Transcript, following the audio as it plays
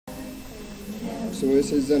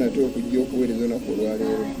tusobozesezza nate okujja okuweereza olunaku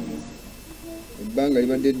olwaleero. Ebbanga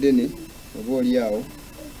libadde ddene oba oli awo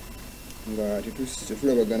nga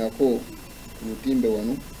tetulabaganako ku butimbe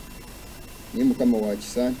wano, naye Mukama wa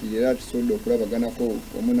kisa nti era tusobodde okulabaganako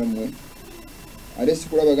wamu nammwe. Ate si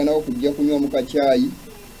kulabaganako kujja kunywa mu kacaayi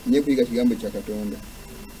naye kuyiga kigambo kya Katonda.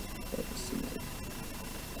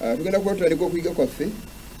 Tugenda kuba tutandika okuyiga kwaffe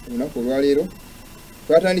olunaku olwaleero.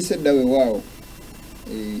 Twatandise dda weewaawo,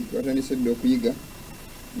 twatandise dda okuyiga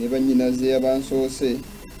ne bannyinaze abansoose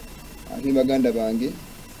ate ne baganda bange.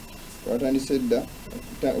 Twatandise dda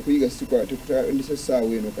okuyiga, tukutandise essaawa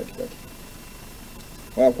eno katikati,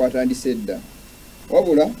 kwatandise dda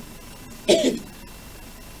wabula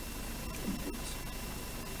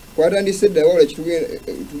twatandise dda wabula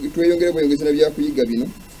tweyongere bweyongeza na byakuyiga bino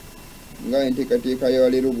nga enteekateeka ya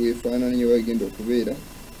leero bwefaanana nyo bagenda okubeera.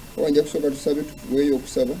 Wanja kusooka tusabe tuweeyo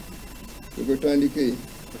okusaba tutandike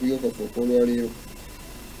okuyiga kwaffe okw'olwaleero.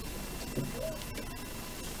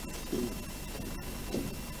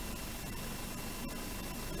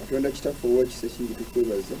 Katonda kitaffe ow'ekisa kingi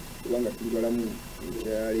tukwebaza kubanga tuli balamu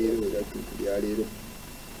leero era tuntu lya leero.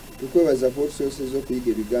 Tukwebaza kuba otusobosezza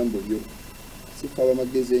okuyiga ebigambo byo. Sifa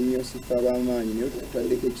abamagezi ennyo, sifa ab'amaanyi, naye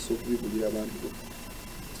tutandika ekisa okubibulira abantu.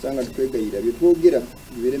 Kusanga tukwegayira bye twogera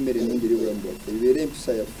bibeere emmere ennungi eri obulamu bwaffe, bibeere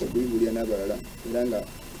empisa yaffe okubibulira n'abalala era nga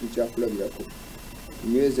tukyakulabirako.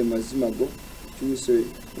 Tunyweze mazima go, tukyuse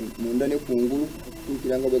munda ne kungulu,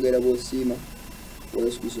 tuukira nga bwegayira bw'osiima wa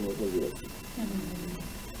Yesu Kristo omukozi waffe.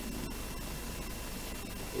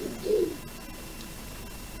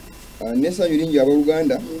 N'essanyu lingi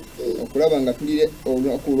abooluganda okulaba nga tulire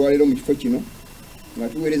olunaku olwaleero mu kifo kino nga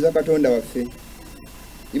tuweereza Katonda waffe.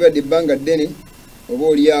 Libadde ebbanga ddene oba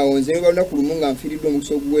oli awo, nze ne lunaku lumu nga nfiiriddwa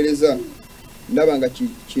omukisa oguweereza, ndaba nga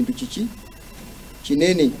kintu kiki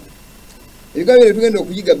kinene. Ebigambo bino tugenda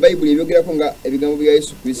okuyiga Bayibuli ebyogerako nga ebigambo bya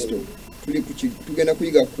Yesu Kristo. Tugenda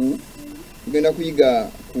kuyiga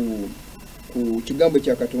ku kigambo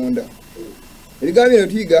kya Katonda. Ebigambo bino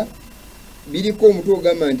tuyiga biriko omutwe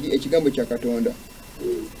ogamba nti ekigambo kya Katonda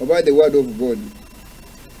oba the word of God.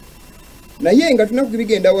 Naye nga tunaku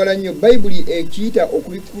bigenda wala nnyo, Bayibuli ekiyita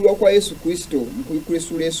okubikkulwa kwa Yesu Kristo mu kubikkula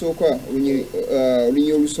essula esooka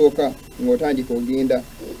olunyiri olusooka ng'otandika ogenda.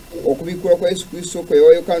 Okubikkulwa kwa Yesu Kristo kwe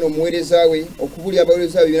yawa Yokaana omuweereza we okubulya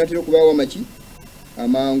abaweereza be binatera okubaawo amaki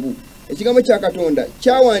amangu. Ekigambo kya Katonda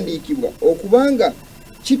kyawandiikibwa okubanga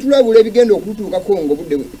kitulabula ebigenda okutuukako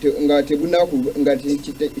ng'obudde nga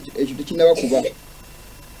ekyo tekinnaba kuba.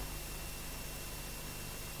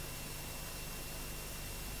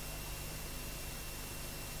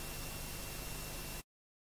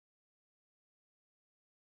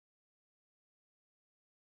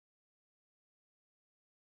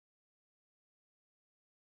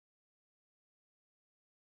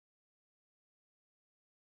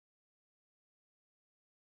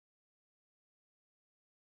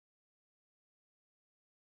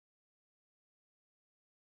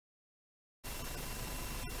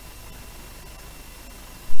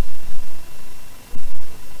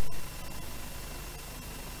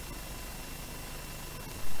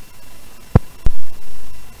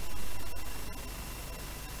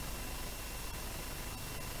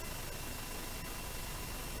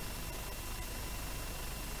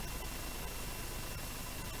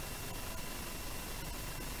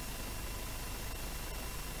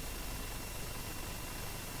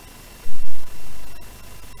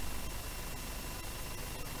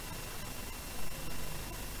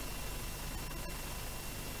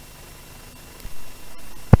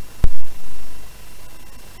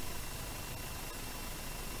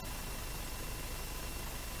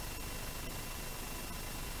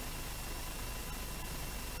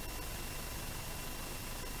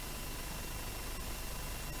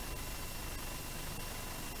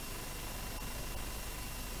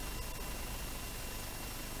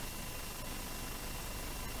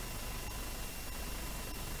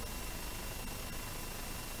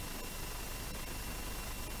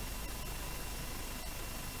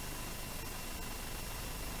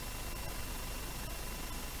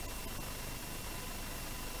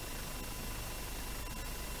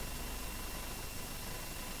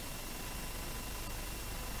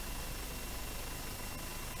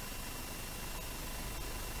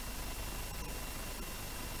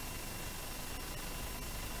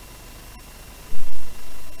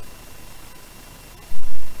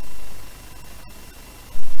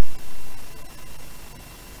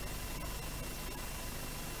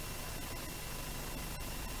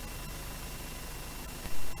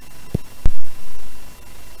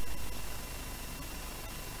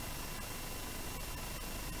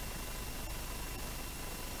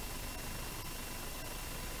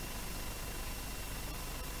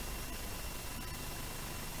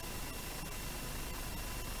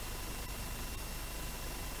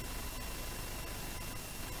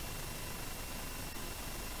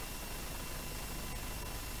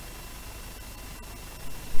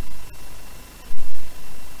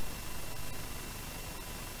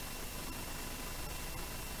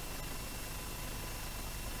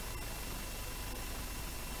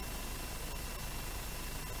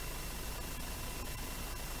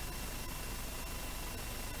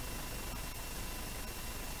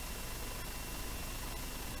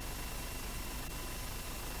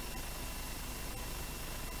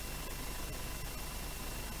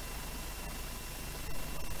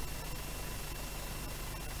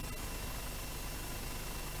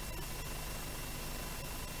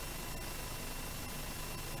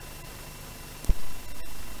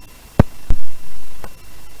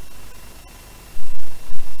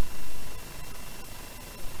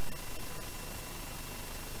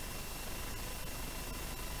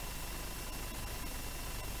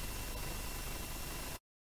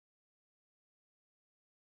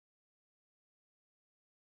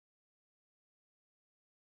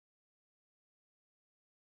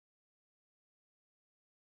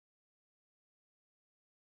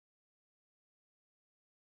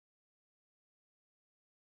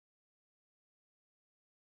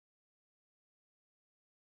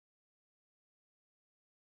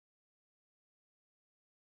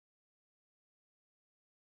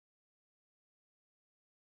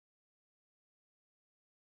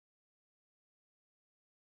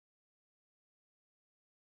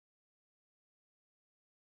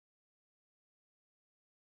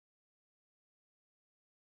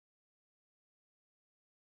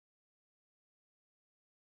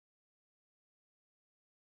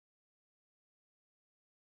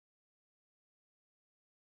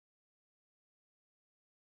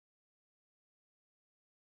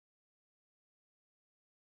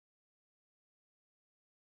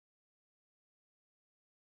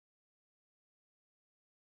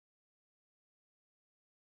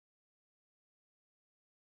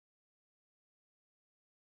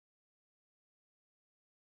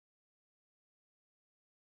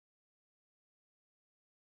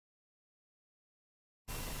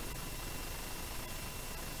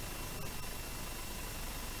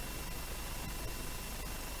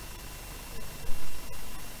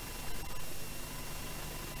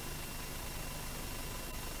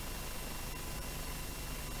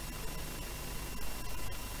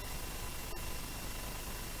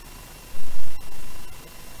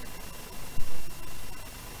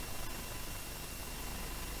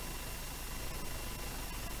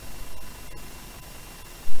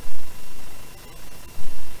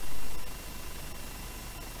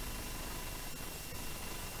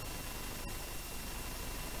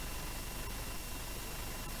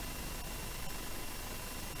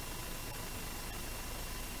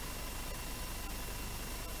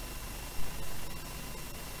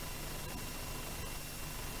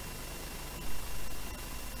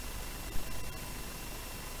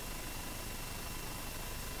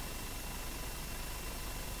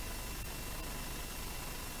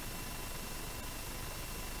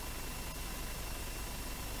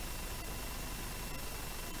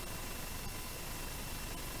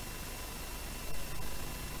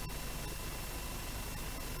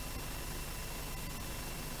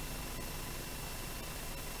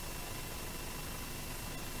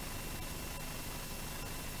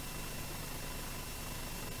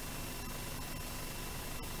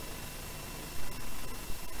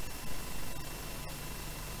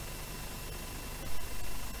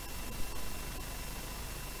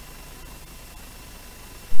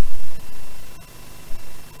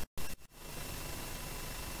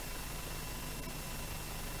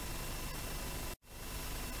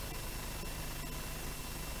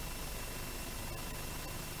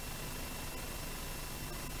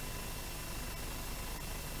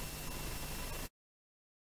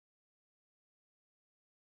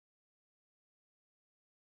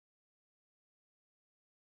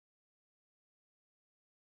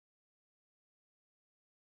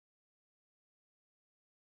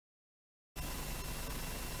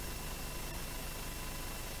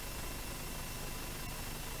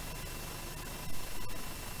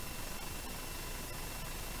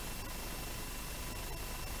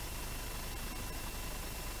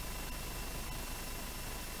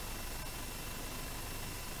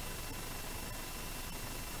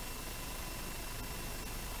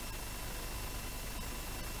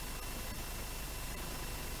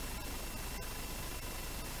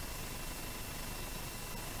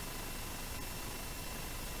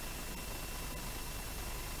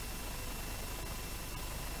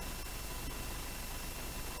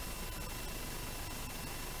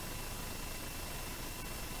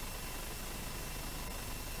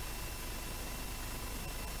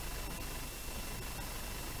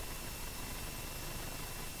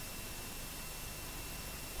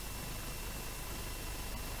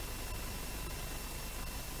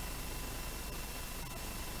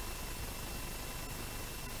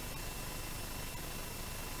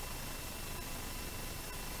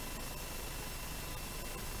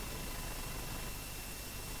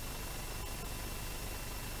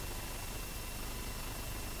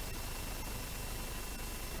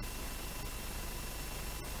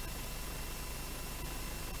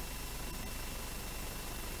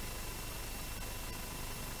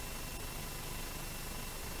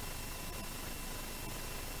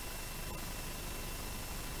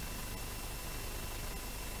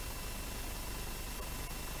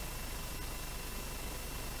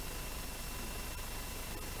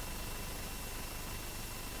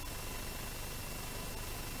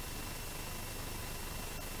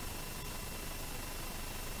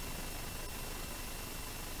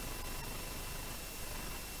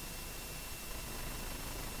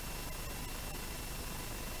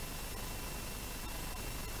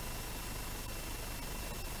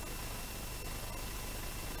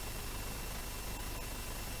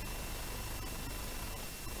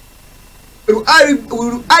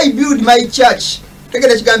 will I build my church.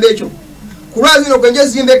 Tegera kigambo ekyo. Kulwazi no kwenje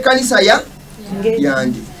zimbe kanisa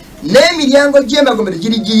yange. N'emiryango gy'emagombe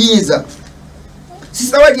giri giyinza.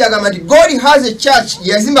 Sister Wadi agamba nti God has a church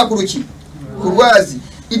yazimba ku luki. Kulwazi.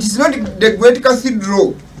 It is not the great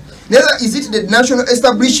cathedral. Neither is it the national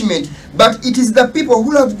establishment, but it is the people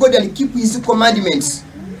who love God and keep his commandments.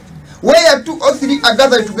 Where 2 or 3 are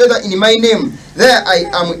gathered together in my name, there I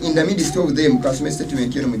am in the midst of them. Kasome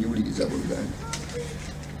statement yeno mujiwuliriza buluganda.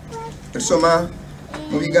 Tusoma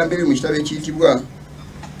mu bigambo bye mu kitabo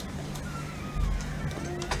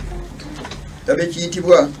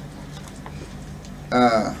ekiyitibwa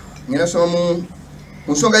ngena soma mu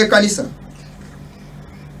nsonga y'ekkanisa.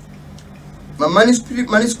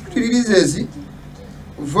 Manuscript releases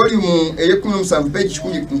volume 17 page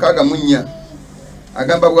 14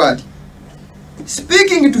 agamba bwati.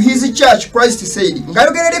 Speaking to his church, Christ said,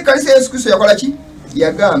 ngayogerere kanisa Yesu Kristo yakola ki?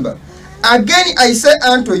 Yagamba, again I say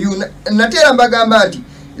unto you, natera mbagamba nti,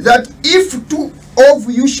 that if 2 of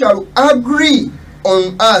you shall agree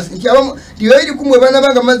on earth, nti babiri kumwe bana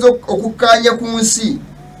banga maze okukanya ku nsi,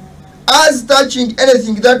 as touching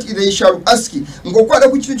anything that they shall ask, ngokwata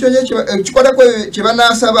ku kitu kikwata kwe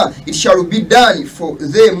banasaba, it shall be done for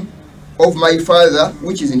them of my Father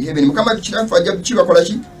which is in heaven. Mukama kirafu ajja kibakola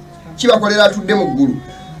ki? Kibakolera atudde mu ggulu.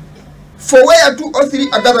 For where 2 or 3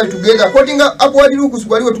 are gathered together, quoting upward Lucas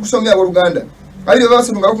waliwo tukusomya Oluganda. Abiri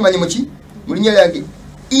babasunga bakumanya muki? Mulinya yange.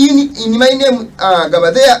 In my name,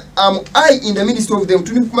 gaba there am I in the midst of them.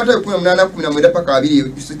 Tuni kumatayo 18:17 paka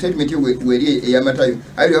abiri statement weri ya Matayo.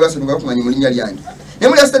 Abiri babasunga bakumanya mulinya yange.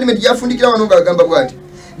 Nemu ya statement yafundikira wanonga agamba bwati.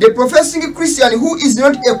 The professing Christian who is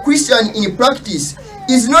not a Christian in practice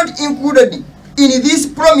is not included in this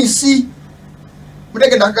promise.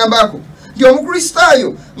 Muteke ndakambako. Ndio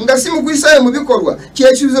mukristayo nga si mukristayo mu bikolwa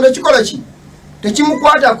kyekizo tekikola ki?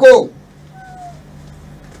 Tekimukwatako.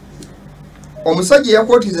 Omusajja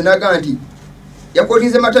yakotize naga nti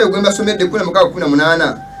yakotize Matayo gwe mbasomedde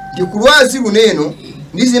 16:18 nti ku lwazi luneeno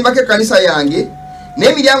ndizimbako ekkanisa yange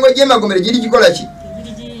n'emiryango gy'emagomero giri gikola ki?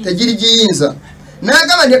 Tegiri giyinza.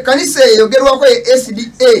 N'agamba nti ekkanisa eyogerwako ye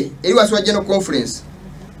SDA eri Waswa General Conference.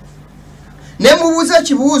 Nemubuuza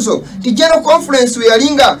ekibuuzo nti General Conference we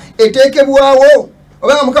yalinga eteekebwawo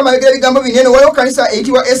obanga Mukama ayogera ebigambo binene, waliwo kanisa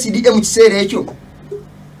eyitibwa SDA mu kiseera ekyo.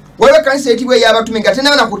 Waliwo kanisa eyitibwa ey'abatume nga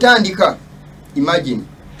tenaba kutandika. Imagine.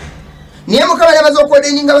 Naye Mukama yamaze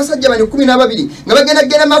okwodeninga abasajja bano 12 nga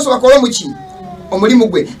bagenda maaso bakola muki? Omulimu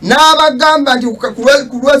gwe. N'abagamba nti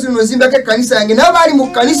ku lwazi luno zimbako ekkanisa yange, nabo baali mu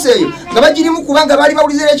kkanisa eyo nga bagirimu kubanga baali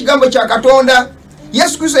bawulizira ekigambo kya Katonda.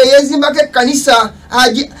 Yesu Kristo yezimbako ekkanisa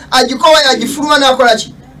agikowa agifuluma n'akola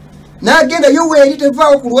ki? N'agenda yoweeri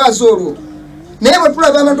tevaawo ku lwazi olwo. Naye bwe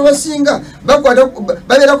tulaba abantu basinga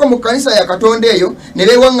babeerako mu kkanisa ya Katonda eyo ne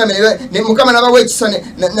beewaŋŋamira ne Mukama n'abawa ekisa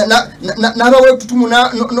n'abawa obututumu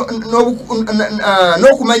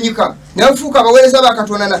n'okumanyika ne bafuuka abaweereza ba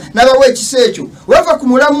Katonda n'abawa ekisa ekyo. Wava ku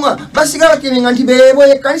mulamwa basigala bakebenga nti beebo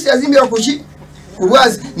ekkanisa yazimbira ku ki? Ku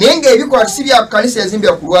lwazi. Naye ng'ebikola si bya kkanisa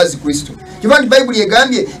yazimbira ku lwazi Kristo. Kiba nti Bayibuli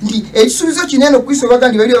egambye nti ekisuubizo kinene Kristo baga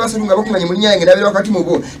nti babiri abasatu nga bakumanya mu linnya lyange n'abeera wakati mu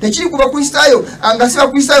bo. Tekiri ku bakristaayo nga si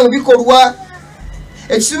bakristaayo mu bikolwa.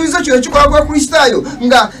 Ekisuubizo kino kikola kwa Kristaayo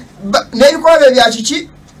nga n'ebikolwa bye bya kiki?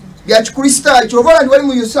 Bya Kikristaayo. Kyova nti wali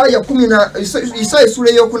mu Isaaya essula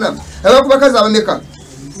ey'okuna abakubakazi abameka?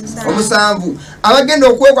 7 abagenda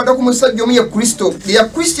okwekwata ku musajja omu ye Kristo. They are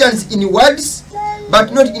Christians in words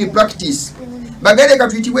but not in practice. Bagende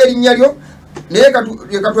katuyitibwe erinnya lyo naye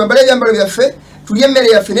katwambale ebyambalo byaffe tulye emmere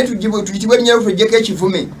yaffe naye tuyitibwe erinnya lyo tugyeko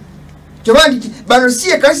ekivume. Kyova nti bano si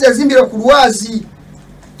ekkanisa yazimbira ku lwazi.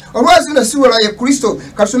 Olwazi luno si lwa ye Kristo.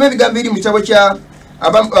 Katusome ebigambo biri mu kitabo kya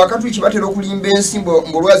Abakatuliki batera okulimba ensimbo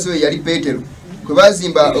ng'olwazi oyo yali Peetero kwe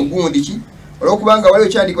bazimba ogundi ki? Olwokubanga waliwo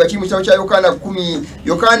ekyandikibwa kiri mu kitabo kya Yokaana 10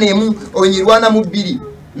 Yokaana 1:42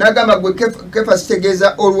 n'agamba gwe Kefa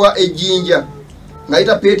kitegeeza olwa ejjinja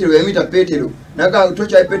ng'ayita Peetero yamuyita Peetero n'agamba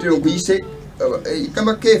tokyayi Peetero nkuyise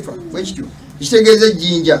kamba Kefa bwekityo kitegeeza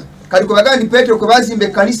ejjinja. Kati kwe bagamba nti Peetero kwe bazimba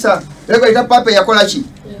ekkanisa era kwe bayita Paapa yakola ki?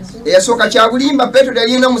 Eyasooka kyabulimba. Peetero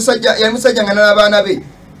yalina musajja nga n'abaana be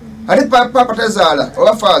ate Paapa tazaala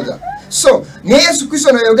oba father. So naye Yesu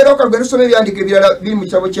Kristo nayogera okalugendo tusome ebyandiko ebirala biri mu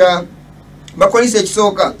kitabo kya Bakolisi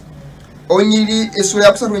ekisooka onyiri essula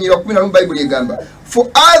ya 3:11 Bayibuli egamba, for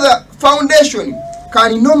other foundation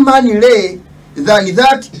can no man lay than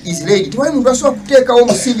that is laid. Tewali muntu asobola kuteekawo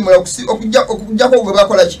omusingi mulala okujjako gwe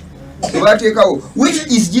bakola ki? Gwe bateekawo, which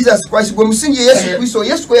is Jesus Christ. Gwe musingi Yesu Kristo.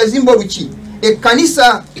 Yesu kwe yazimba oluki?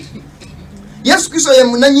 Ekkanisa. Yesu Kristo ye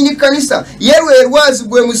munanyini kanisa. Yerwe lwazi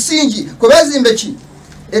gwe musingi kwe bazimbe ki?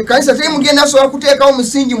 Ekkanisa. Teri mugenda asobola kuteekawo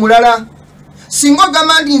omusingi mulala. singo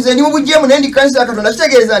gamandi nze ndi mu bujjemu nendi kanisa ya Katonda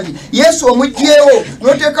kitegeeza nti Yesu omujjeewo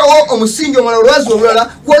n'oteekawo omusingi omulala olwazi olulala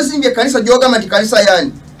kwozimbye kanisa gy'ogamba nti kanisa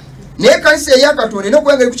yaani naye kanisa eya Katonda era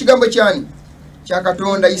okubanga ku kigambo kyani kya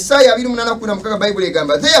Katonda. Isaya 28:16 Bayibuli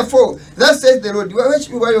egamba therefore thus says the Lord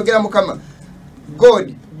wayogera Mukama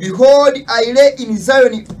God behold I lay in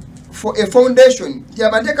Zion for a foundation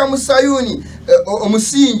tiabateka mu Sayuni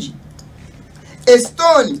omusingi a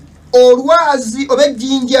stone olwazi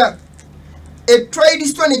obejjinja a tried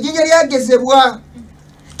stone ejjinja lyagezebwa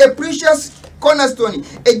a precious cornerstone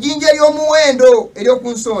ejjinja ly'omuwendo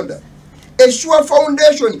eryokunsonda a sure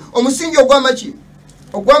foundation omusingi ogw'amaki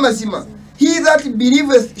ogw'amazima. He that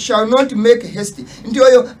believeth shall not make haste. Nti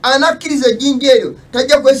oyo anakkiriza ejjinja eryo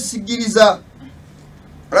tajja kwesisigiriza.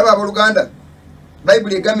 Olaba abooluganda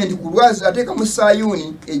Bayibuli egambye nti ku lwazi ateeka mu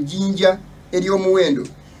Sayuni ejjinja ery'omuwendo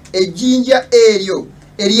ejjinja eryo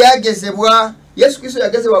eryagezebwa. Yesu Kristo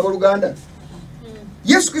yagezebwa abooluganda.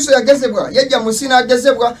 Yesu Kristo yagezebwa yajja mu nsi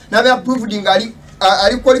n'agezebwa n'aba approved nga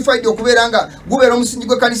ali qualified okubeera nga gubeera omusingi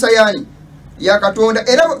gw'ekkanisa yaani ya Katonda.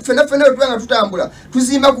 Era fena tubanga tutambula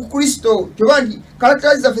tuzimba ku Kristo tebandi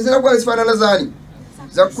characters zaffe zinakuba zifaanana zaani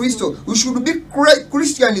za Kristo. We should be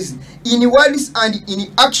Christians in words and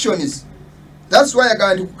in actions. That's why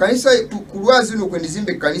agandi ku kanisa ku lwazi luno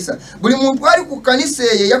kwendizimbe kanisa buli muntu ali ku kanisa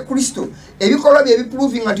ya Kristo ebikolwa bye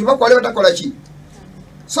biproving nti bakwale batakola ki.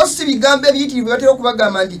 So si bigambo ebiyitirivu batera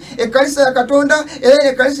okubagamba nti ekkanisa ya Katonda era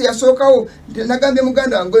ekkanisa yasookawo. Nagambye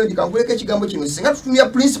muganda wange ndi kankuleka ekigambo kino singa tutumya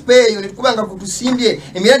principle eyo ne tukubanga tusimbye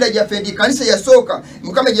emiranda gyaffe nti ekkanisa yasooka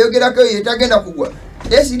Mukama gye yogerako etagenda kugwa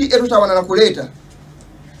esidi etutawana na kuleeta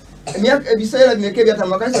emyaka ebiseera bimeka ebyata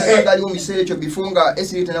makanisa galiwo mu biseera ekyo bifunga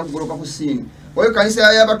esidi tena kugoloka ku ssiini. Oyo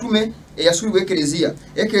kanisa y'abatume eyasulibwa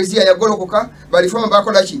ekereziya yagolokoka balifoma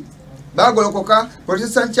bakola ki bagolokoka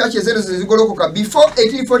Protestant churches ezo zigolokoka before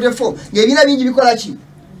 1844 ng'ebibiina bingi bikola ki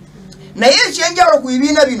naye ekyenjawulo ku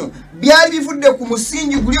bibiina bino byali bivudde ku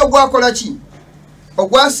musingi guli ogwakola ki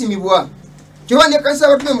ogwasimibwa. Kyova ne kanisa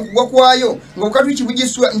y'abatume mu kugwa kwayo ng'obukatuliki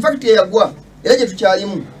bugiswa in fact eyagwa era gye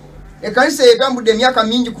tukyalimu. Ekkanisa yetambudde emyaka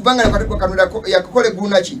mingi kubanga Katonda yakola eggulu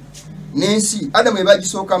naki n'ensi Adamu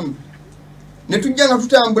ebagisookamu ne tujja nga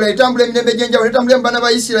tutambula etambula emirembe gy'enjawulo netambula mu baana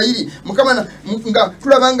ba Isirayiri Mukama nga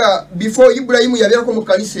tulaba nga before Ibulayimu yabeerako mu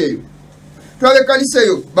kanisa eyo. Tulaba ekkanisa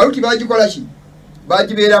eyo baluti bagikola ki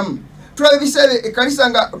bagibeeramu. Tulaba ebiseera ekkanisa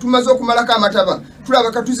nga tumaze okumalako amataba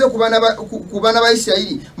tulaba katuze ku baana ba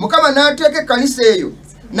Isirayiri Mukama n'ateeka ekkanisa eyo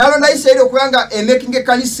n'alonda Isirayiri okubanga emaking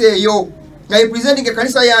ekkanisa eyo nga representing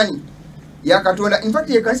ekkanisa yaani ya Katonda. In fact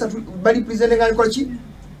ekkanisa bali presenting nga nikola ki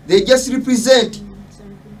they just represent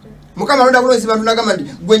Mukama alonda bulonzi bantu nagamba nti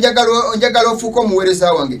gwe njagala ofuuka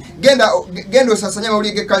omuweereza wange genda osasanya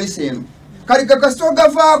amawulire g'ekkanisa eno kali kakasito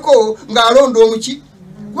gavaako ng'alonda omuki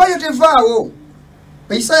kubayo tevaawo.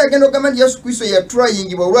 Isaya agenda okugamba nti Yesu Kristo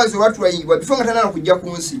yatryingibwa olwazi olwatryingibwa before nga tanala kujja ku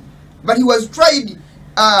nsi but he was tried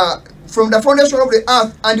from the foundation of the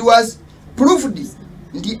earth and he was proved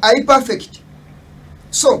nti ali perfect.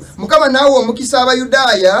 So Mukama naawe omukisa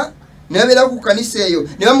Abayudaaya ne babeera ku kanisa eyo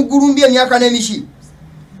ne bamugulumbya emyaka n'emiki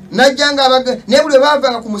najjanga ne buli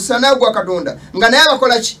baavanga ku musana gwa Katonda nga naye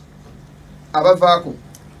abakola ki abavaako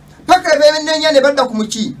paka beenenya ne badda ku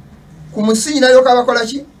muki ku musingi n'alyoka abakola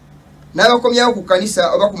ki n'abakomyawo ku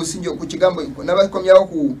kanisa oba ku musingi ku kigambo n'abakomyawo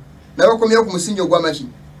ku musingi ogw'amaki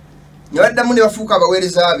ne baddamu ne bafuuka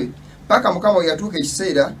abaweereza be paka Mukama we yatuuka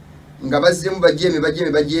ekiseera nga bazzemu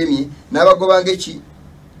bajeemye n'abagobanga eki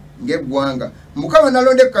ng'eggwanga. Mukama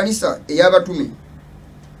n'alonda ekkanisa ey'abatume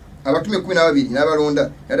abatume 12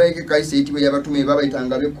 n'abalonda yatandika ekkanisa eyitibwa ey'abatume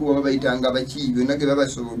babayitanga ab'ekkubo babayitanga baki byonna ge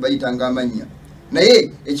babasobola bayitanga amannya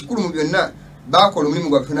naye ekikulu mu byonna baakola omulimu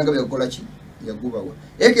gwa Katonda nga byakola ki yagubawa.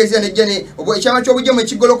 Ekereziya nejja ne ekyama ky'obugyemu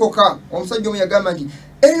ekigolokoka omusajja omu yagamba nti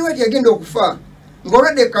Ellen White yagenda okufa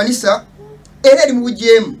ng'olwadde ekkanisa era eri mu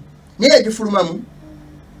bugyemu naye yagifulumamu.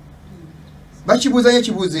 Bakibuuzanya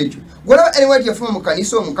ekibuuzo ekyo gwolaba Ellen White yafuluma mu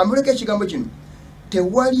kanisa omu kamuleko ekigambo kino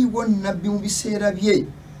tewaliwo nabbi mu biseera bye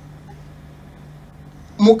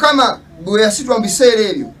Mukama bwe yasitwa mu biseera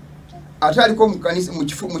ebyo ate aliko mu kanisa mu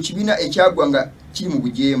kibiina ekyagwa nga kiri mu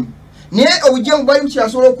bugyemu naye obugyemu bwali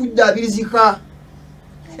bukyasobola okuddaabirizika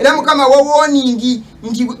era Mukama wa warning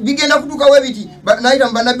nti bigenda kutuuka we biti nayita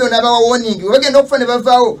mu bannabbi n'abawa warning bagenda okufa ne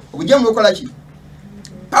bavaawo obugyemu bukola ki.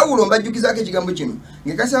 Paulo mbajjukizaako ekigambo kino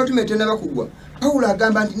ng'ekkanisa y'abatume tennaba kugwa. Paulo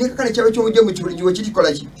agamba nti nekakale ekyalo ky'obugyemu kibuligiwe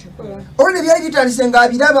kirikola ki olwo byali bitandise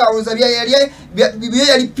ng'abiraba olowooza byo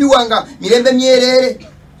yali piwa nga mirembe myereere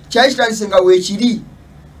kyali kitandise nga weekiri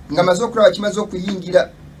nga maze okulaba kimaze okuyingira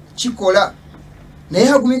kikola naye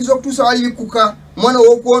agumikiza okutuusa wali bikuka mwana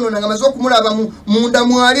w'okwonoona nga maze okumulaba munda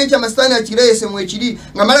mwali ekyamasitaani akireese mu ekiri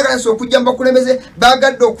nga malagalasa okujja mu bakulembeze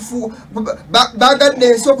baagadde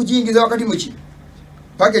ensi okugiyingiza wakati mu ki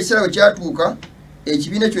paka ekiseera bwe kyatuuka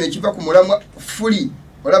ekibiina kyo ne kiva ku mulamwa fuli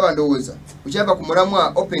olaba ndowooza bwekyava ku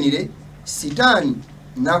mulamwa openire sitaani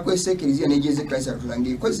n'akwesa ekereziya n'egyeza ekkanisa Katonda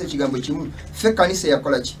ng'ekozesa ekigambo kimu ffe ekkanisa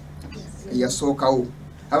yakola ki eyasookawo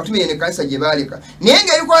abatume yene ekkanisa gye baaleka naye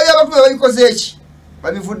ng'ebikolwa by'abatume babikoze eki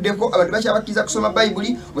babivuddeko abantu bakyabakkiriza kusoma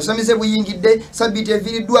bayibuli busomeze buyingidde sabbiiti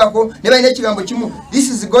eviiriddwako ne balina ekigambo kimu this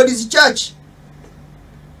is God's church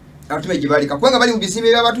abatume gye baaleka kubanga bali mu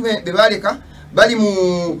bizimbe by'abatume be baaleka bali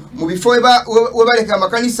mu bifo we baleka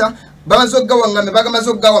amakanisa bamaze okugawaŋŋambe bagamaze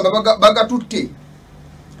okugawamba bagatutte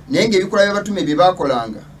naye ng'ebikolwa by'abatume bye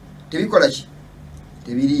baakolanga tebikola ki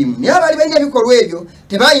tebiriimu naye abaali balina ebikolwa ebyo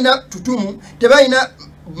tebalina tutumu tebalina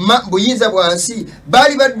buyinza bwansi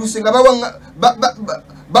baali badduse nga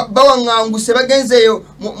bawaŋŋanguse bagenzeeyo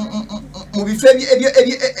mu bifo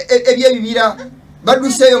ebyebibira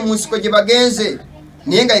badduseeyo mu nsiko gye bagenze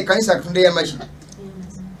naye nga ekkanisa Katonda ey'amaki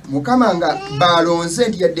Mukama nga balonze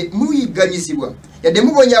nti yadde muyigganyizibwa yadde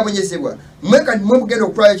mubonyaabonyezebwa mwekati mwe mugenda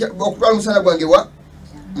okutwala omusana gwange wa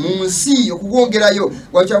mu nsi okugwongerayo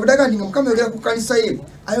wakyabudaga nti nga Mukama ayogera ku kkanisa ye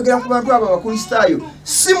ayogera ku bantu abo abakristaayo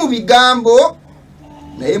si mu bigambo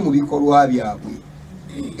naye mu bikolwa byabwe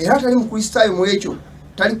era tali mukristaayo mu ekyo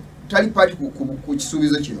tali paati ku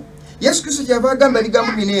kisuubizo kino Yesu Kristo kyava agamba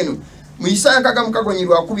ebigambo bino eno mu Isaaya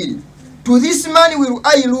 6:2 to this man will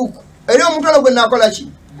I look era omuntu ono gwe naakola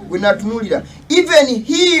ki gwe naatunuulira even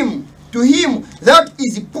him to him that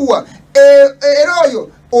is poor era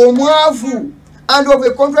oyo omwavu and of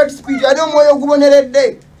a contract spirit ate omwoyo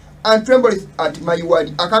oguboneredde and trembleth at my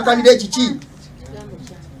word akankanira ekiki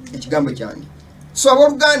ekigambo kyange so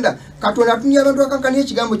abooluganda Katonda atumya abantu akankanira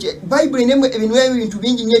ekigambo kye bayibuli nemu ebintu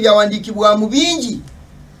bingi nnyo ebyawandiikibwamu bingi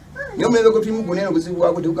naye omulembe gwe tulimu gwonna eno buzibu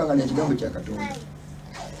bwako tekukankanira ekigambo kya Katonda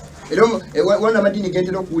era wonna amadini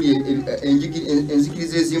gentera okuwulya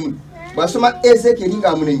enzikiriza ezimu bw'asoma Ezekieri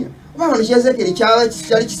ng'amunenya oba wano ki Ezekieri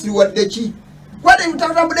kyali kisiriwadde ki kwate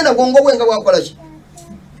mutatambudde na bwongo bwe nga bwakola ki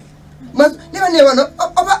ne bano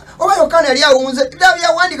oba Yokaana yali awunze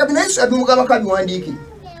byawandiika bino Yesu abimugabako abiwandiike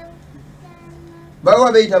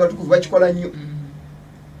baba beeyita abatukuvu bakikola nnyo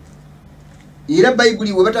era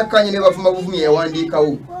bayibuli we batakkanye ne bavuma buvumi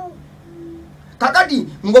yawandiikawo kakati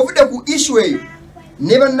ng'ovudde ku issue eyo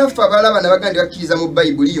ne bannaffe abalaba nabaga nti bakkiriza mu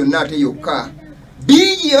bayibuli yonna ate yokka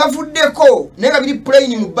bingi byebavuddeko naye nga biri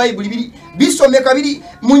plain mu bayibuli biri bisomeka biri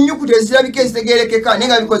mu nnyukuta ezirabika ezitegeerekeka naye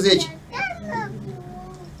nga bikoze eki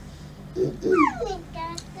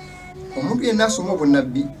omuntu yenna asoma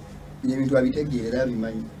obunnabbi bino ebintu abitegeera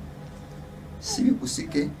abimanyi si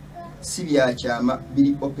bikusike si byakyama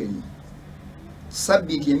biri open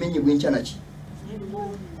sabbiiti emenyebwa enkya naki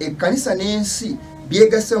ekkanisa n'ensi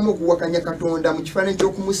byegasemu okuwakanya Katonda mu kifaananyi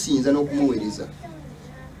ky'okumusinza n'okumuweereza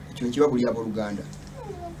ekyo kiba buli abooluganda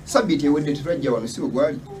sabbiiti ewedde tetwajja wano si bwe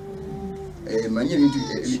gwali manyi ebintu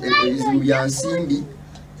ebizibu bya nsimbi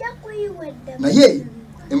naye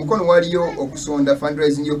emukono waliyo okusonda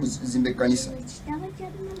fundraising y'okuzimba ekkanisa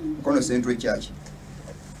mukono Central Church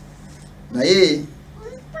naye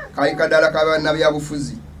kali kadala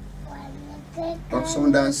k'abannabyabufuzi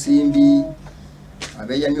bakusonda nsimbi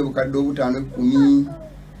abeeyamye obukadde 5 10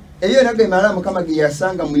 ebyo nabyo emala Mukama ge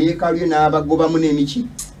yasanga mu yeekaalu ye n'abagobamu n'emiki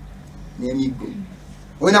n'emiggo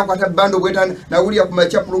owe nakwata bando bweta nawulira ku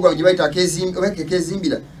makya program gye bayita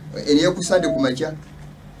kezimbira eneyokusande ku makya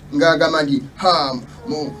ng'agamba nti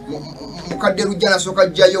mukadde lujja nasooka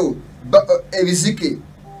jjayo ebizike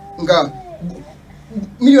nga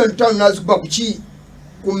milioni 5 nazikuba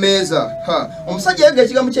ku mmeeza omusajja yega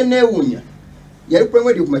ekigambo kye neewuunya yali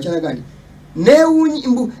kulemwedi ku makya naga nti neewuunyi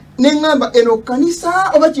neŋŋamba eno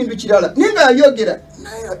kanisa oba kintu kirala naye nga yayogera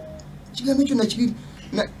kigambo kyonna kiri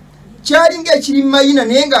kyali ng'ekiri mayina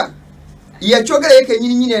naye nga yakyogerayo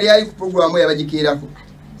kenyininyini yali ali ku puroguramu yabagikeerako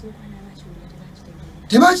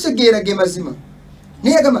tebakitegeera ge mazima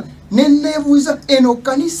naye yagamba neneebuuza eno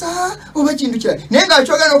kanisa oba kintu kirala naye nga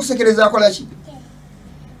akyogera n'okusekereza akola ki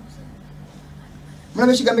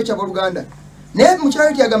mulaba ekigambo ekyabooluganda naye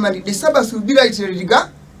mukyalo tyagamba nti the Sabbath will be rightly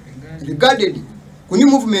regarded ku new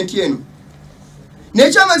movement eno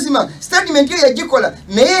nekyamazima statement eyo yagikola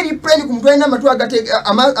naye eri plain ku mutwe alina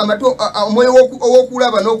amatu omwoyo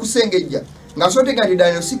ow'okulaba n'okusengejja ng'asootega nti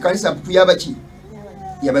ddala si kanisa mpuku yabaki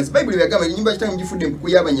yabazi bayibuli byagamba ennyumba kitange mugifudde empuku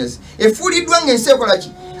y'abanyazi efuuliddwa ng'ensi ekola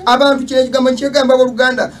ki abantu kino ekigambo nkyegamba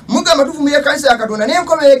abooluganda mugamba tuvumire kanisa ya Katonda naye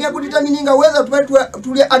enkomerero egenda kuditamininga whether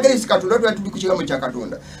tuli against Katonda tuba tuli ku kigambo kya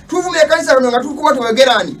Katonda tuvumire kanisa ya Katonda nga tulikuba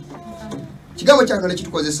twogera ani kigambo kya Katonda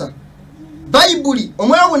kitukozesa Bayibuli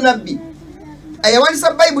omwana w'onnabbi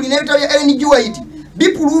ayawandisa Bayibuli n'ebitabo bya Ellen G. White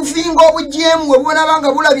bipulufinga obujeemu bwe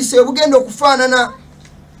bubonabanga bulabise obugenda okufaanana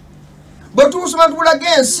bwe tuusoma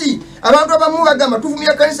tulaga ensi abantu abamu bagamba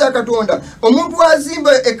tuvumira ekkanisa ya Katonda omuntu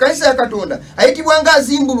azimba ekkanisa ya Katonda ayitibwa nga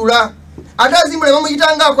azimbulula ate azimbula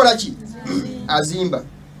bamuyitanga akola ki azimba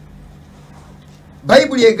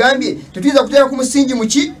Bayibuli egambye tetuyinza kuteeka ku musingi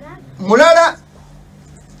muki mulala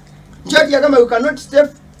nkyati yagamba we cannot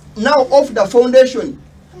step now off the foundation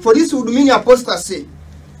for this would mean apostasy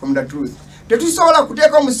from the truth tetusobola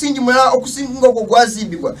kuteeka omusingi mulala okusinga okwo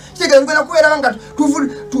gwazimbibwa kitegeeza tugenda kubeera nga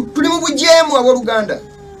tuli mu bujeemu abooluganda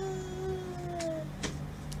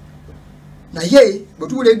naye bwe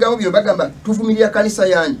tubula ebigambo bino bagamba tuvumirira kanisa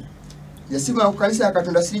yanyu yasima ku kanisa ya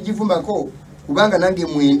Katonda sirigivumbako kubanga nange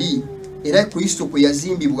mwendi era Kristo kwe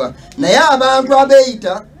yazimbibwa naye abantu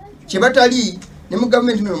abeeyita kye batali ne mu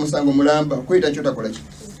gavumenti no musango mulamba kweyita kyotakola ki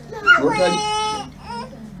otali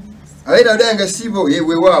abeeyita danga sibo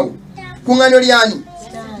yewe waawo kuŋŋaanyo lyani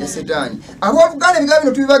ya Setaani abooluganda ebigambo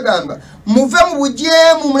bino tubibagamba muve mu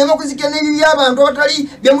bujeemu muleme okuzikira n'ebibi by'abantu abatali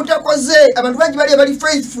bye mutakoze abantu bangi bali abali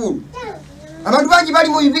faithful abantu bangi bali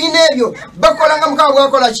mu bibiina ebyo bakola nga Mukama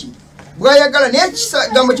bwakola ki bwayagala naye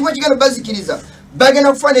ekigambo kimu kigenda bazikiriza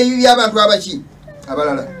bagenda kufaana ebibi by'abantu abaki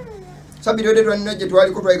abalala sabiri ode twanina gye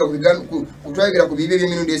twaliko twayogera ku bibi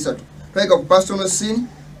eby'emirundi esatu twayiga ku personal sin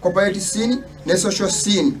corporate sin ne social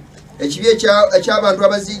sin ekibi eky'abantu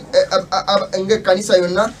ng'ekkanisa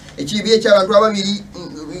yonna ekibi eky'abantu ababiri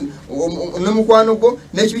n'omukwano gwo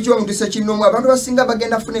n'ekibi ky'omuntu sekinoomu abantu basinga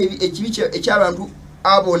bagenda kufuna ekibi eky'abantu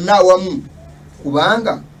abo n'awamu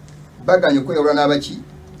kubanga baganye okweyawula n'abaki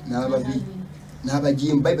n'ababi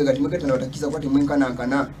n'abajimba Bayibuli gati mwekatana batakiza kwa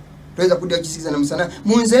temwenkanankana tweza kudya kisiza na musana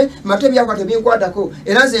munze mate byakwa tebinkwatako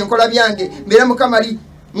era nze enkola byange mbera Mukama ali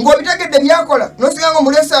ng'obitegedde byakola nosinga ngo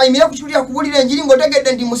mulesa ayimira ku kibulira kubulira enjiri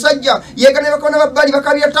ng'otegedde ndi musajja yeekanira bakona babbali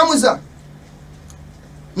bakabira tamuza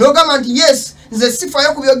n'ogamba nti yes nze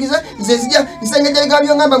sifayo kubyogiza nze nzija nsengejja ebigambo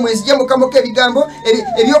by'ongamba mwenzija mukamoka ebigambo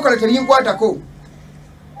ebyokola tebinkwatako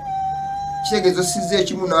kitegeezo sizza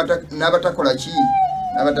ekimu n'abatakola ki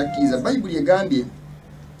n'abatakkiriza Bayibuli egambye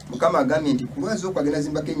Mukama agambye nti kulwazi okwagenda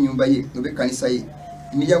zimbako ennyumba ye oba ekkanisa ye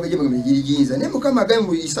emiryango gy'emagombe girigiyinza naye Mukama agambye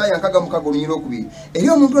mu Isaaya 6:2 eri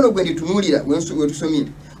omuntu ono gwe nditunuulira we tusomye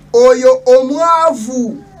oyo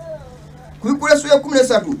omwavu ku Bikulesu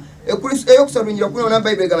 13 eyokusatu njira kunaona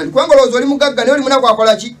Bayibuli egamba nti kubanga olowooza oli mugagga naye oli munaku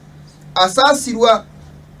akola ki asaasirwa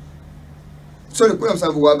sorry kuna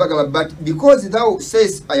musanvu wabagamba but because thou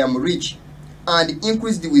says I am rich and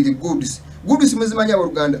increased with goods goods muzimanya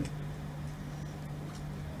abooluganda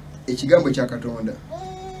ekigambo kya Katonda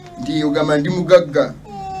ndi ogamba ndi mugagga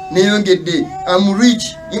neyongedde am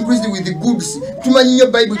rich increased with goods tumanyi nnyo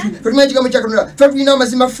Bible tumanyi ekigambo kya Katonda tulina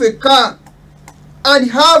amazima ffeka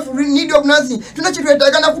and have need of nothing tuna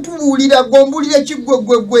kitwetaaga na kutubuulira gombulira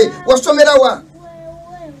ekiggwe wasomerawa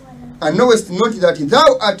and knowest not that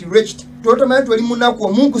thou art wretched totamanyi toli munaku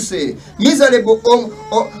omunkuse miserable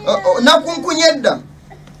nakunkunyedda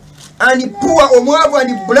and poor omwavu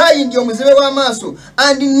and blind omuzibe w'amaaso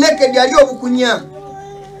and naked ali obukunya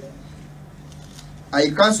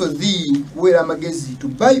I counsel thee kuweera amagezi to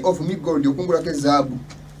buy of me gold okungulako ezaabu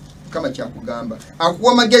kama kyakugamba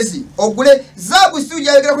akuwa magezi ogule zaabu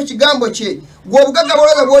situjayogera ku kigambo kye gwe obugagga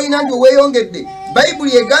bwoloza bwolina nti weeyongedde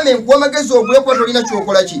Bayibuli egambye nkuwa magezi ogule kuba tolina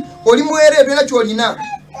kyokola ki oli muweerere tolina kyolina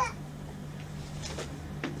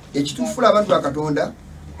ekituufula abantu ba Katonda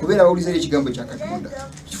kubeera bawuliza ekigambo kya Katonda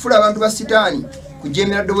kifula abantu ba Sitaani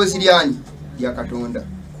kujeemera ddoboozi lyani lya Katonda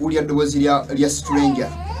kuwulira ddoboozi lya stranger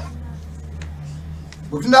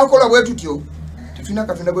bwe tunaakola bwe tutyo tetulina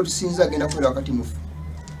Katonda bwe tusinza agenda kubeera wakati mufu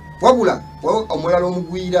wabula omulala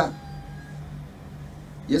omugwira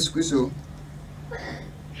Yesu Kristo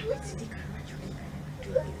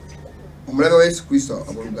omulabe wa Yesu Kristo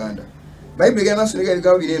abooluganda Bayibuli egenda maaso nega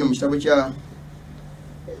ebigambo bino eno mu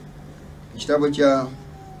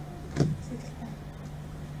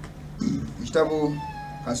kitabo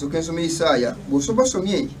kasooka ensoma Isaaya bw'osoma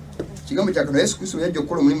osomye kigambo kya Katonda Yesu Kristo yajja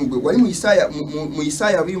okukola omulimu gwe wali mu Isaaya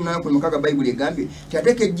 28:6 Bayibuli egambye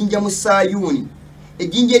tyateeka ejjinja mu Sayuuni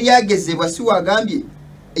ejjinja eryagezebwa si wagambye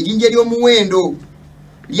ejjinja ery'omuwendo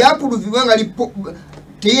lyapuluvibwa nga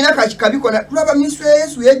teyina kakikabikona tulaba minisitule ya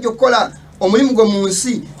Yesu yajja okukola omulimu gwe mu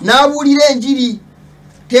nsi n'abuulira enjiri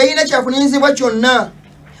teyina kyakunenyezebwa kyonna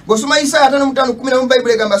bw'osoma Isaaya 5:10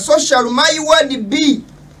 Bayibuli egamba so shall my word be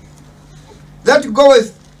that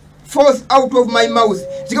goeth forth out of my mouth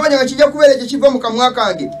kigambo kyange kijja kubeera ekyo kiva mu kamwa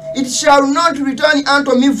kange it shall not return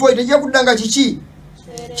unto me void tekijja kuddanga kiki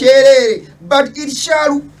kyereere but it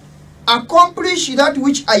shall accomplish that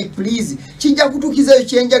which I please. Kijja kutukiza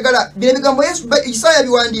ekyenjagala. Bino bigambo Yesu Isaya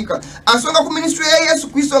biwandiika. Asonga ku ministry ya Yesu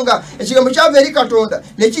Kristo nga ekigambo kyava eri Katonda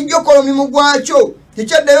ne kijja okukola omulimu gwakyo.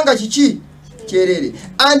 Tekyaddayo nga kiki kyerere.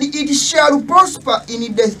 And it shall prosper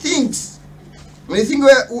in the things. When you think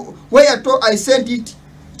where I sent it,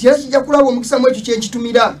 tira kijja kulaba omukisa mu ekyo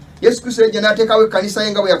kyekitumira. Yesu Kristo yajja n'ateekawo ekkanisa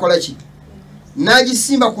ye nga bwe yakola ki?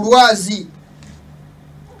 N'agisimba ku lwazi.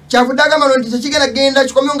 Kyavudaga mano nti tekigenda genda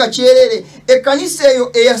kikomyo nga kyerere. Ekkanisa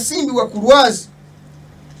eyo eyasimbibwa ku lwazi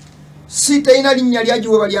si terina linnya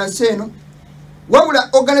lyagiweebwa lya nsi eno. Wabula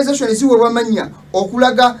organization ziwe lwamanya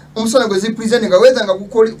okulaga omusana gwe zipresent nga weza nga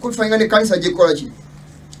kufainga n'ekkanisa gyekola ki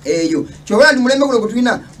eyo. Kyobala ndi mulembe guno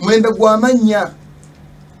gutulina mulembe gw'amanya.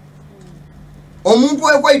 Omuntu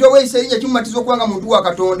wekwayita obweyisa erinnya kimumatiza okubanga muntu wa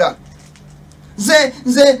Katonda.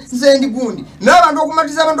 Nze ndi gundi. N'abantu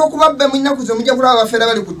okumatiza abantu okubabba mu nnaku zo mujja kulaba abafeera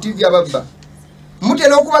bali ku TV ababba.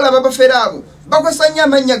 Mutera okubalaba abafeera abo bakozesa nnyo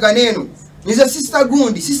amannya ganeeno. Nze Sister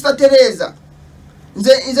Gundi, Sister Teresa.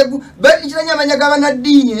 Nze kiranya amanya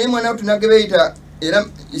g'abannaddiini naye mwana tunage beeyita era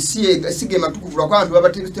sige matukuvu lwako abantu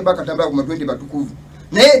babategese bakatambula ku matwente batukuvu.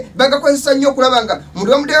 Naye bagakozesa nnyo okulaba nga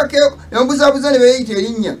muntu bamuteekako nebamubuzaabuza ne beeyita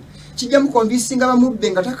erinnya. Kijja mukonvinsinga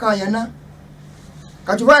bamubbe nga takaayana.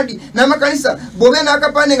 Kati bandi n'amakanisa bw'obeera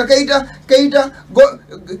n'akapande nga keeyita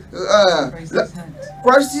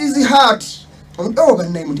Christ's heart.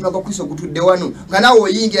 Bannaye mutima gwa Kristo gutudde wano nga naawe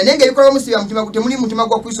oyingira naye ng'ebikolwa musiba mutima temuli mutima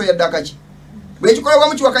gwa Kristo yadde akaki. Bwe kikolwa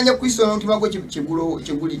mukiwakanya Kristo n'omutima gwe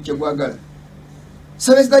kyegwagala.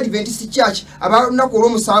 Seventh Adventist Church abalunaku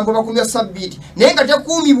olw'omusanvu bakumya Sabbiiti naye nga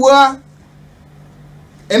tekuumibwa.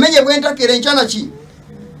 Emenye bwentakera enkyana ki?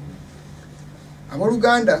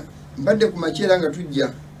 Abooluganda mbadde ku makyera nga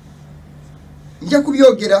tujja nja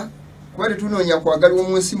kubyogera kuba tetunoonya kwagalwa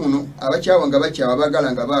mu nsi muno abakyawa nga bakyawa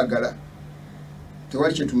baagala nga baagala.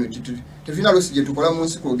 Tewali tetulina lusi gye tukola mu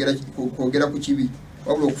nsi kwogera ku kibi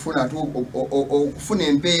wabula okufuna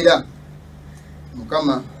empeera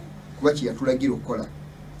Mukama kuba kye yatulagira okukola.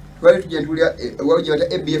 Twali tujja ntulya ewawe gye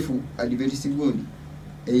bata ABF Adventist Gundi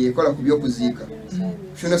ekola ku by'okuziika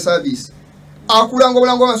funeral service akulanga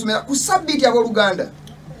obulango bw'amasomero ku Sabbiiti abooluganda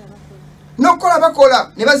n'okukola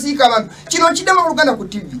bakola ne baziika abantu. Kino kiddemu abooluganda ku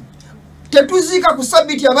TV. Tetuziika ku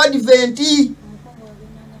Sabbiiti Abadiventi.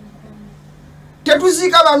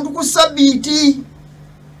 Tetuziika abantu ku Sabbiiti.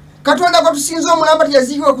 Katonda gwe tusinza omulamba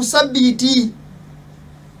teyaziikibwa ku Sabbiiti.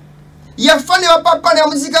 Yafa ne bapapa ne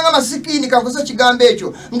bamuziika nga masikini kakosa kigambo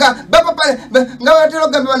ekyo nga bapapa nga batera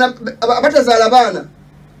ogamba batazaala baana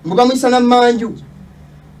mbu bamuyisa n'ammanju.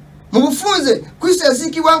 Mu bufunze Kristo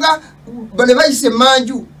yaziikibwa nga bane bayise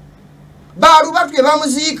emmanju. Baalubatu bye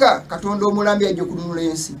bamuziika Katonda omulambi ajja okununula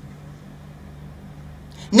ensi.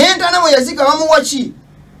 N'entaana mwe yaziika bamuwa ki?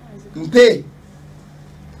 Mpe.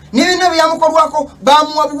 N'ebintu ebyamukolwako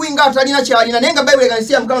bamuwa buwinga atalina kyalina naye nga Bayibuli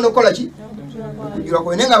eganisa ya Mukama n'okukola ki?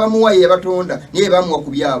 Okujjulako naye nga bamuwa ye Batonda naye bamuwa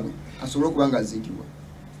ku byabwe asobole okuba nga aziikibwa.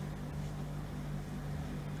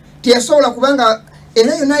 Teyasobola kubanga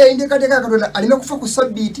era yonna yayinteekateeka ya Katonda aleme kufa ku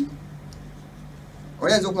Sabbiiti.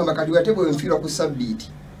 Oyinza okugamba kati ate bwe nfiirwa ku Sabbiiti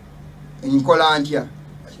enkola ntya?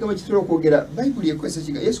 Kigambo kitera okwogera Bayibuli ekozesa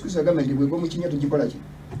kiga Yesu Kristo agamba nti bw'egwa mu kinnya togikola ki?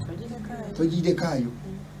 Togirekaayo.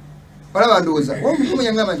 Olaba ndowooza omukumu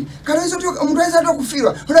yangamba nti kale omuntu ayinza ate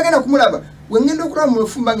okufiirwa onagenda kumulaba we ngenda okulaba mu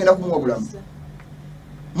lufumba ngenda kumuwa bulamu.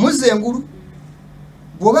 Muzza engulu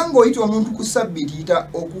bw'oba ng'oyita omuntu ku Sabbiiti yita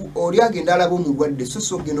oli agenda alaba omulwadde so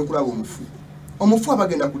si ogenda okulaba omufu. Omufu aba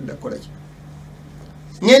agenda kudda kukola ki?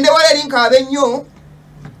 Ngende wala eri nkaabe nnyo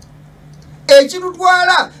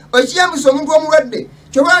ekitutwala ekiyambisa omuntu omulwadde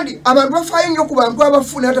kyobala ndi abantu bafaayo nnyo ku bantu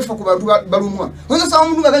abafu naye atafa ku bantu balumwa. Oyinza osanga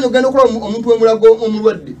omuntu ng'agenda ogenda okulaba omuntu omulago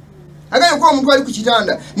omulwadde agenda okuba omuntu ali ku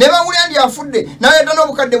kitanda ne bawulira ndi afudde n'aleeta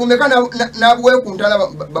n'obukadde bumeka n'abuwe ku ntala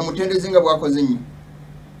bamutendeze nga bwakoze nnyo.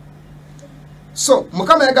 So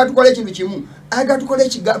Mukama yagala tukole ekintu kimu ayagala tukole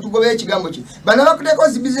tugobere ekigambo kye. Bano bakuteekawo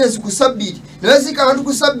zi bizinesi ku Sabbiiti ne baziika abantu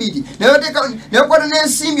ku Sabbiiti ne bakwata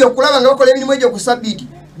n'ensimbi okulaba nga bakola emirimu egyo ku Sabbiiti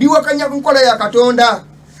biwakanya ku nkola ya Katonda.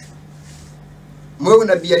 Mwewe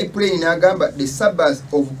nabbi yali plain n'agamba the Sabbath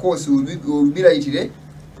of course will be rightly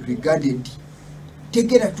regarded.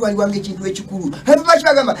 Tegera twaliwanga ekintu ekikulu. Hapimaki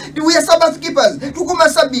bagamba we are Sabbath keepers. Tukuma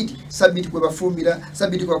Sabbiiti. Sabbiiti kwe bafumbira,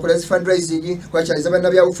 Sabbiiti kwe bakola fundraising, kwakyaliza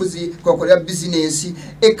bannabyabufuzi, kwe bakolera business.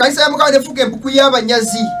 Ekkanisa ya Mukama nefuuka empuku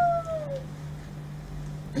y'abanyazi.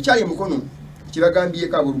 Ekyali mukono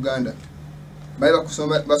kibagambyeko abooluganda. Bali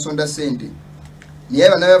basonda ssente. Naye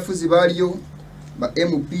bannabyabufuzi baaliyo, ba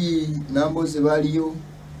MP Namboze baaliyo,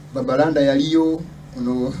 Babalanda yaliyo.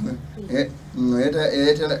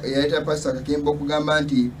 Yaita Pastor Kakembo okugamba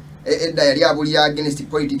nti edda yali abulira against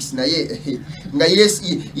politics naye nga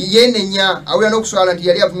yenenya awulira n'okuswala nti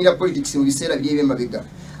yali avumira politics mu biseera biri eby'emabega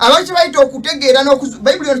abaki bayita okutegeera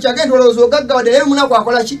bayibuli ono kyagenda olowooza ogaggawadde naye munaku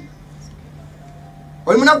akola ki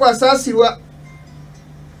oli munaku asaasirwa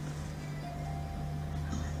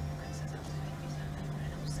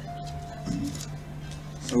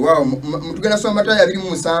wow tugenda soma Matayo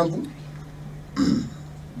 27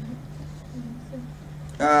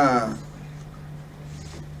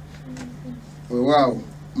 wow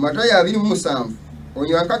Matayo 27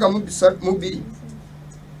 onyankaga mu bbiri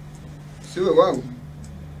siwe wow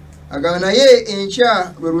agamba naye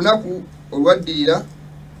enkya lwe lunaku olwaddirira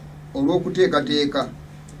olw'okuteekateeka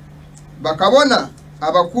bakabona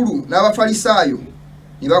abakulu n'abafalisaayo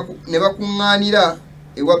ne bakuŋŋaanira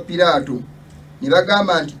ewa Piraato ne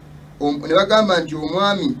bagamba nti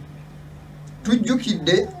omwami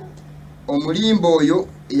tujjukidde omulimba oyo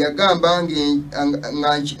eyagamba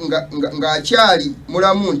ng'akyali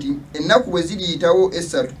mulamu nti ennaku bwe ziriyitawo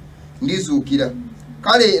 3 ndizuukira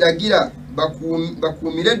kale lagira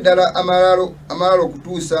bakuumire ddala amalalo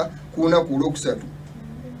okutuusa ku lunaku olwokusatu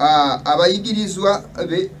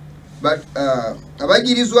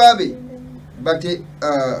abayigirizwa be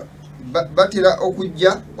batera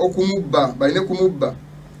okujja okumubba baleme kumubba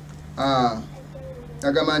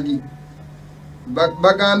agamba nti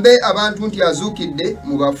bagambe abantu nti azuukidde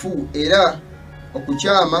mu bafu era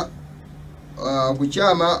okukyama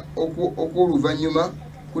okw'oluvannyuma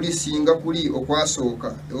kulisinga kuli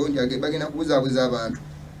okwasooka nti bagenda kubuzaabuza abantu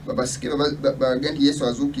babasike bagende nti Yesu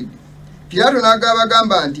azuukidde. Piraato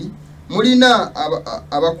n'agamba nti mulina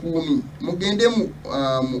abakuumi mugende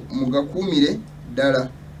mugakuumire ddala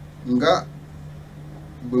nga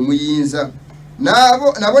bwe muyinza.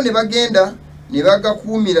 Nabo ne bagenda ne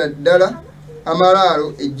bagakuumira ddala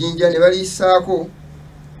amalaalo ejjinja ne baliisaako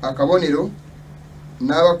akabonero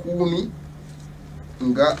n'abakuumi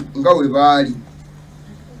nga we baali.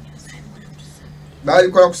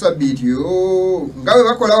 Balikola ku Sabbiiti nga we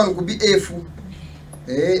bakola wano ku BF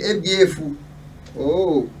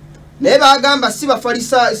naye bagamba si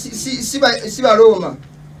Bafalisaayo si Baroma,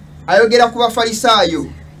 ayogera ku Bafalisaayo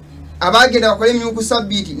abagenda bakola emirimu ku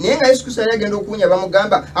Sabbiiti. Naye nga Yesu Kristo yali agenda okuwunya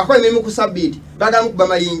bamugamba akola emirimu ku Sabbiiti bagamba kuba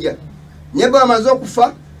mayinja. Naye bwe bamaze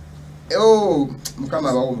okufa Mukama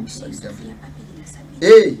abawo omukisa bitaffe.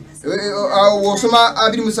 Osoma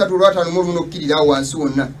 23:5 n'okkirirawo wansi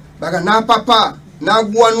wonna baga n'apapa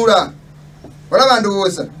n'aguwanula. Olaba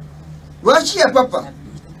ndowooza lwaki ya papa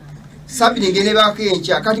Sabbiiti ngende baako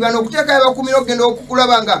enkya kati bano okuteekayo abakuumira okugenda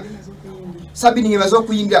okukulaba nga Sabbiiti ngemaze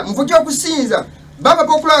okuyingira mu kujja okusinza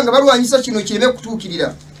bapapa okulaba nga balwanyisa kino kireme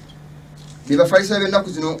kutuukirira. Be Bafalisaayo b'ennaku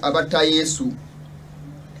zino abatta Yesu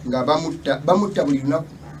nga bamutta buli lunaku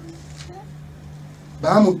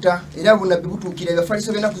bamutta era bunabbi butuukira.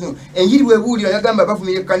 Bafalisaayo b'ennaku zino enjiri bwebuulira yagamba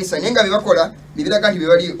bavumira ekkanisa naye nga bebakola bebiraga nti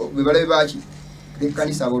bebalabe baki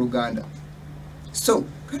b'ekkanisa abooluganda. So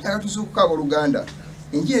kati akatuzuukuka abooluganda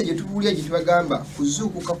enjiri gye tubuulira gye tubagamba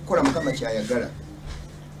kuzuukuka kukola Mukama kyayagala.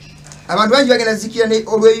 Abantu bangi bagenda zikira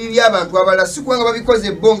olw'ebibi by'abantu abalala si kubanga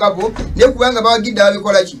babikoze bo nga bo naye kubanga bawagidde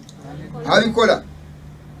ababikola ki ababikola.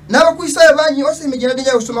 N'abakulisaayo bangi oseme gye nadde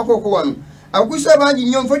njayo okusomako okwo wano abakulisaayo bangi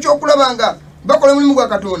nnyo nfo ky'okulaba nga bakola omulimu gwa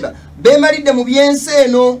Katonda beemalidde mu byensi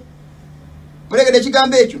eno. Mulegedde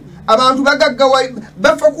ekigambo ekyo abantu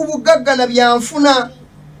bafa ku bugagga na byanfuna.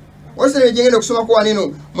 Oseme gye ngenda okusomako wano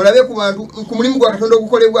eno mulabe ku bantu ku mulimu gwa Katonda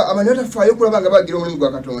ogukolebwa abantu batafaayo okulaba nga bagira omulimu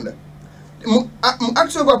gwa Katonda. Mu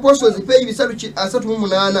Acts of Apostles page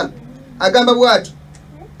 338 agamba bwati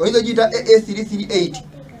oyinza giyita AA338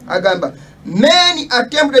 agamba many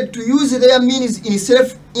attempted to use their means in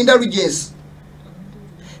self-indulgence.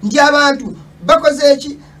 Nti abantu bakoze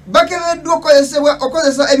eki bakemeddwa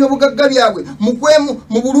okozesa ebyobugagga byabwe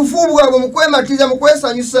mu bulufu bwabwe mu kwematiriza mu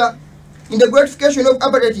kwesanyusa in the gratification of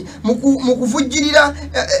appetite mu kuvujjirira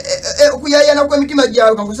okuyayana kw'emitima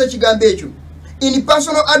gyabwe kankozesa ekigambo ekyo in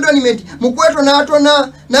personal adornment mu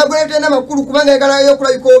kwetonatona n'agolete n'amakulu kubanga yagalayo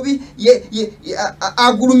okulabika obi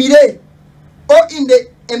agulumire or in the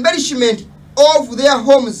embellishment of their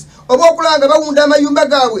homes oba okulanga bawunda amayumba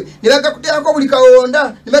gaabwe ne bagakuteerako buli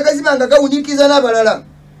kawonda ne bagazima nga gawuniikiriza n'abalala.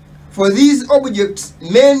 For these objects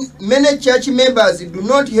many church members do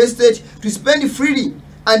not hesitate to spend freely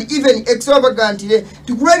and even extravagantly.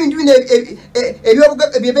 Tukulwa ebintu bino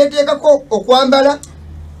bye beeteekako okwambala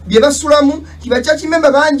bye basulamu kiba church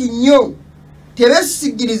member bangi nnyo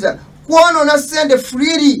tebeesigiriza kwonoona ssente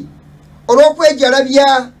freely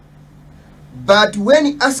olw'okwejalabya. But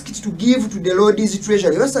when asked to give to the Lord's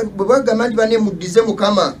treasury, bwe bagamba nti bane muddize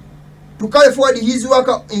Mukama to carry forward his work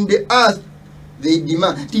in the earth, they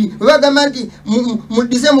demand ti bagamba nti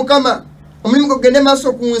mudize mukama omulimu gogende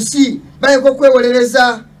maaso ku nsi bayeko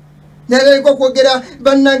kwewolereza nalayeko kwogera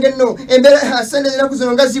bannange nno embeera sente zinaku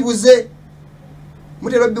zino nga zibuze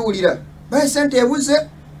mutera biwulira baye sente ebuze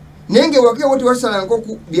nenge wake wote wasala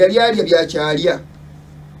nkoku byalya byakyalya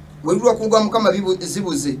welulwa kugwa mukama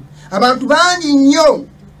zibuze abantu bangi nnyo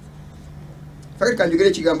fakati kanjogere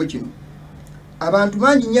ekigambo kino abantu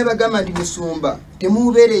bangi nnyo bagamba nti musumba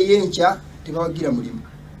temubeereye enkya tebawagira mulimu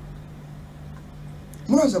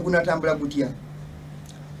mulowooza gunatambula gutya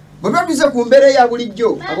bwe batuze ku mbeera ya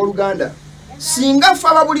bulijjo abooluganda singa ffe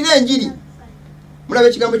ababulira enjiri mulaba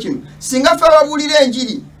ekigambo kino singa ffe ababulira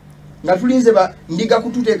enjiri nga tulinze ndiga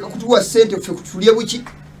kututeeka kutuwa ssente ffe tulye buki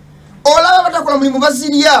olaba batakola mulimu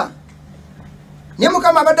bazirya naye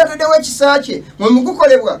mukama abadde ataddewo ekisa kye mwe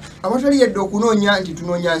mugukolebwa abatali yadde okunoonya nti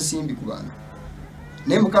tunoonya nsimbi ku bantu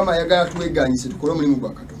naye mukama ayagala tuweganyise tukole omulimu gwa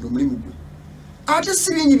katonda omulimu gwe ate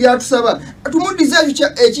si bingi byatusaba tumuddize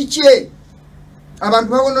ekikye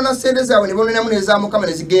abantu babonona ssente zaabwe ne bononamu neza mukama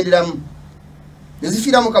ne zigenderamu ne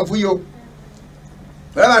zifiira mu kavuyo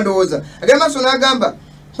olaba ndowooza agenda maaso n'agamba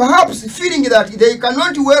perhaps feeling that they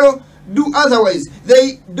cannot well do otherwise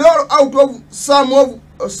they dole out of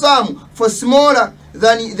some for smaller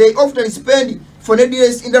than they often spend for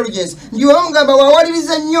needless indulgence ndio bamugamba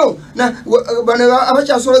wawaliriza nnyo na bano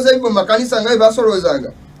abakyasoloza ebyo mu makanisa nga bwe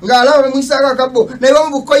basolozanga ng'alaba bamwisanga akabbo naye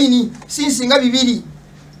bamubukoyini sinsinga 2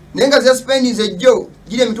 naye nga zespendi zejjo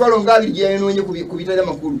gira emitwalo nga 2 gye yanoonye ku bitale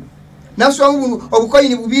makulu naswamu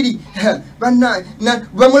obukoyini 2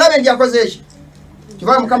 bamulabe ndi akoze eki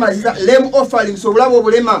kiva mukama aziza lem offering so bulabo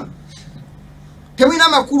obulema temwina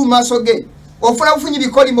makulu maaso ge ofuna bufunyi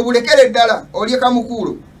bikoli mu bulekere ddala olyeka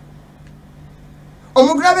mukulu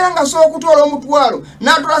omuntu labeera nga asobola okutwala omutwalo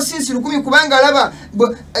n'atwala sinsi 10 kubanga alaba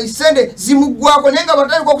sente zimuggwako naye nga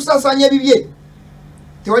batandika okusaasaanya ebibye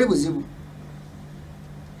tewali buzibu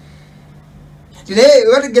naye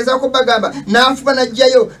bategezaako bagamba n'afuba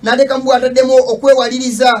n'ajjayo n'ateeka mu bw'ataddemu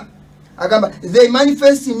okwewaliriza agamba they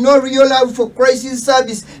manifest no real love for Christ's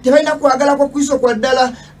service tebalina kwagala kwa Kristo kwa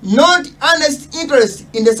ddala not honest interest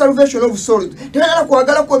in the salvation of souls tebalina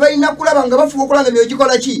kwagala kwe balina kulaba nga bafuba okulanga byo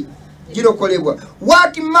gikola ki girokolebwa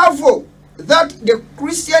what marvel that the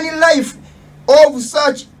Christian life of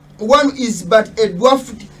such one is but a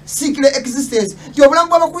dwarfed sickly existence ti obulamu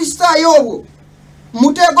bw'abakristaayo obwo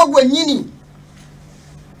muteeko gwe nnyini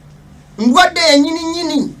ndwadde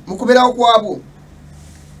yennyini mu kubeerawo kwabwo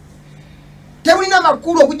tebulina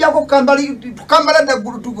makulu okujjako tukambala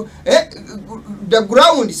the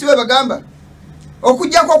ground sibe bagamba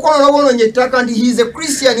okujjako okwonoona obwonoonye ettaka nti he is a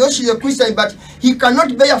Christian or she is a Christian but he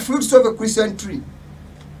cannot bear fruits of a Christian tree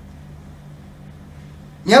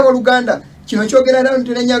naye abooluganda kino kyogera era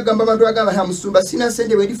ntenenya agamba abantu bagamba ha musumba sina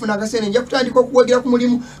sente bwendifuna akasente nja kutandika okuwagira ku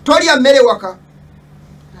mulimu tolya mmere waka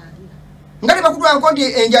nga tebakutwanko nti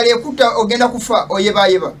enjala ekutta ogenda kufa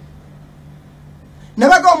oyebayeba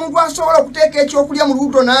nabaga omuntu asobola okuteeka ekyokulya mu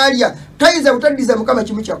lubuto n'alya tayinza butaddiza mukama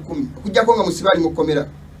kimu kya 10 okujjako nga musibe ali mu kkomera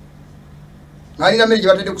ng'alina mmere gye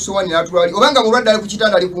batadde ku sowaani n'atulwali obanga mulwadde ali ku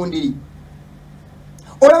kitanda ali ku ndiri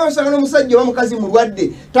olaba osanga n'omusajja oba mukazi mulwadde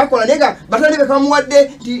takola naye nga batande be kamuwadde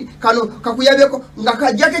nti kano kakuyabyeko nga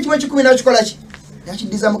kajjako ekimu ekikumi n'akikola ki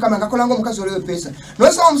yakiddiza mukama ngakola ng'omukazi oliwo epeesa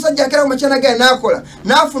nosaba omusajja akera ku makyana gaye n'akola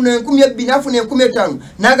n'afuna 2,000 n'afuna 5,000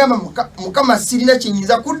 n'agamba mukama sirina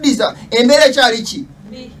kinyinza kuddiza embeera ekyali ki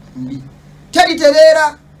mbi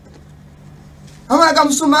teritereera amalaga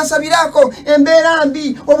musuma asabirako embeera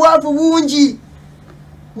mbi obwavu bungi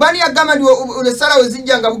bani agamba nti olesalawo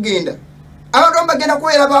zijja nga bugenda abantu bagenda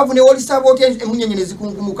kubeera baavu ne wolisaba otya emunyenye ne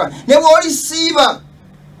zikungumuka ne bw'olisiiba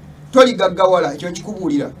toligaggawala ekyo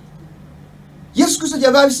nkikubuulira Yesu Kristo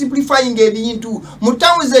gyava abisimplifying ebintu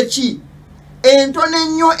mutawuze ki entono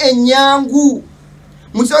ennyo ennyangu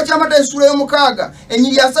mu kisabo ky'Amatayo essula y'omukaaga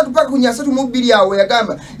ennyiri 3 paka ku 32 awo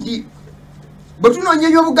yagamba nti bwe tunoonya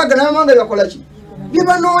ebyobugagga n'abamawanga byakola ki bye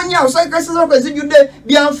banoonya osanga kayisa zaako ezijjudde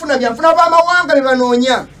byanfuna ab'amawanga bye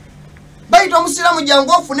banoonya bayita omusiraamu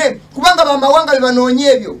jangu ofune kubanga b'amawanga bye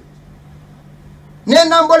banoonya ebyo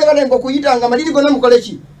n'ennambole balenga okuyitanga amaliri gonna mukole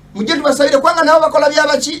ki mujje tubasabire kubanga nabo bakola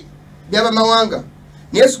byabaki by'abamawanga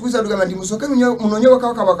naye Yesu Kristo atugamba nti musooke munoonye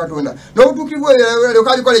obwakabaka bwa Katonda n'obutuukirivu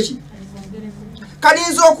olyoka bikole ki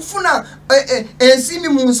kalinza okufuna ensimbi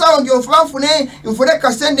mu nsawo nti nfune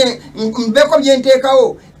kasente mbeko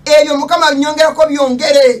byenteekawo ebyo mukama binyongerako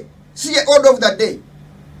byongere si ye order of the day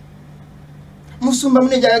musumba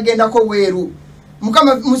munenja yagendako bweru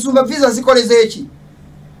mukama musumba visa zikoleze eki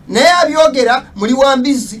naye abyogera muli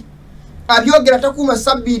wambizi abyogera takuuma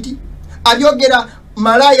sabbiiti abyogera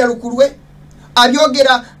malaya lukulwe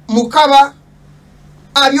abyogera mukaba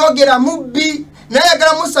abyogera mubbi naye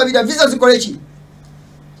ayagala musabira visa zikole ki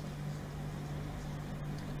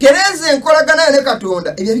Tereza enkolagana ne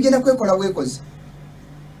Katonda ebyo bigenda kwekola wekoze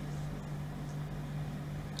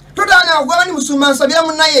totana ogwani musuma nsabira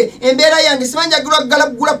munaye embeera yange sibanja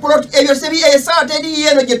gula plot ebyo sebi esala teri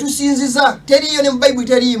yeno gye tusinziza teri yo ne mu Bible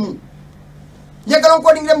teriimu njagala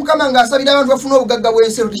nkodingire mukama nga asabira abantu bafuna obugagga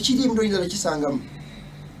bw'ensero tekiri muntu yinza kisangamu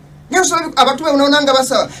nyeso abatume unaonanga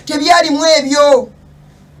basaba tebyali mu ebyo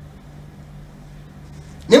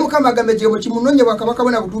ne mukama agambe jebo kimunonye bwakabaka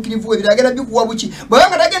bona butukirivu ebiragera bikuwa buki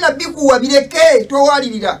bwanga tagenda bikuwa bireke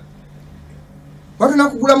towalirira watu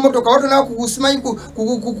nakugula motoka watu nakusimanyi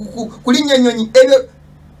kulinya nyonyi ebyo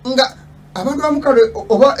nga abantu bamukalo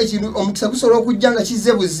oba ekintu omukisa gusobola okujjanga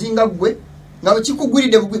kize buzinga gwe nga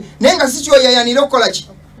kikugwiride bugwe nenga sicho yayanira okola ki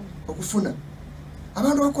okufuna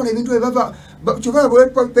abantu bakola ebintu ebaba kyobala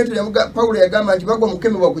bwe Petero ya Paulo yagamba nti bagwa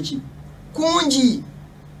mukeme wa kuki kunji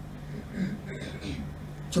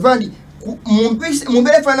kyobandi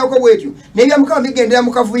mumbere fana ko bwetyo nebya mukama bigendera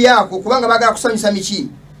mukavu yako kubanga bagala kusanyusa miki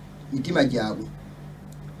mitima gyabwe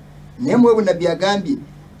nemwe bwe nabbi agambye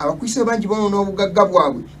abakwise bangi bono n'obugagga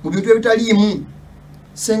bwabwe mu bintu ebitaliimu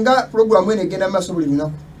senga program ene egenda maaso buli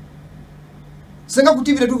lunaku senga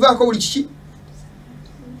kutivire tuvaako buli kiki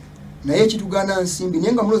naye kitugana nsimbi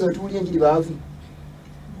nenga muloza tuwuli enjiri baavu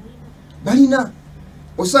balina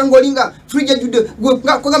osanga olinga frige jude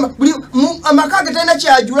kugamba buli amakage tena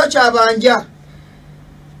kyajula kyabanja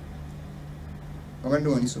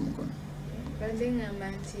abantu waniso mukono balinga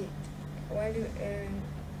manti wali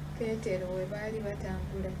Petero we bali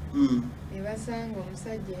batambula ne basanga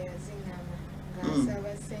omusajja yazingama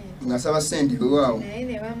ngasaba sente weewaawo naye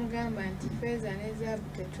ne bamugamba nti feza ne zaabu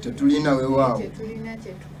tetulina weewaawo tetulina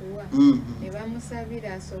kyetukuwa ne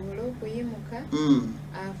bamusabira asobole okuyimuka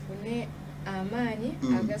afune amaanyi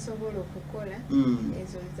agasobola okukola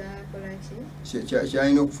ezo zakola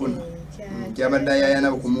kyalina okufuna kyabadde ayayana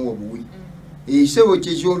okumuwa obuwi ekisebo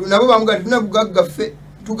kyekyo nabo bamugaa tetulina bugagga ffe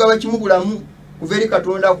tugaba kimu bulamu kuva eri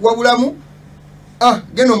Katonda akuwa bulamu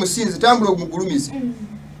genda omusinzi tambula omugulumizi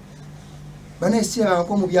banaye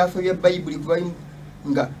sirabako mu byafa bya Bayibuli kuba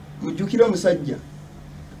nga mujjukira omusajja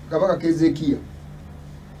kabaka Kezekiya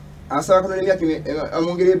asaba Katonda emyaka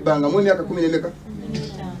amwongera ebbanga mu emyaka 10 nemeka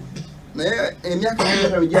naye emyaka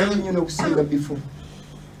 15 gyali nnyo n'okusinga bifo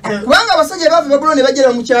kubanga abasajja baafe Babuloni ne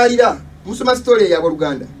bajjera mukyalira musoma story ya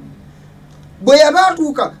Luganda bwe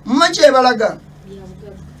yabaatuuka mmakye ebalaga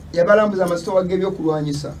yabalambuza amasitowa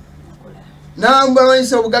g'ebyokulwanyisa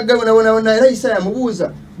n'ambalwanyisa obugagga bwona era Isaya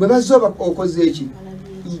mubuuza bwe bazoba okoze eki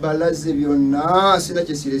mbalaze byonna sina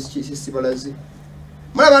kyesibalaze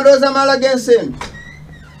mulaba ndowooza amala g'ensi eno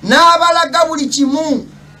n'abalaga buli kimu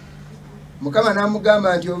Mukama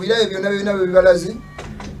n'amugamba nti obirayo byonna bwe bibalaze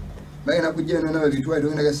bagenda kujja eno nawe bitwale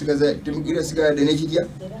togenda gasigaza temugira sigaladde n'ekirya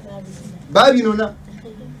babinona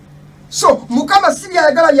so Mukama si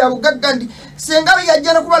byayagala bya bugagga nti senga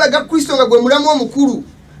yajja n'okubalaga Kristo nga gwe mulamu omukulu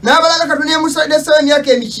n'abalaga Katonda yamusaddesawo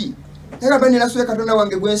emyaka emiki naye bane nasuye Katonda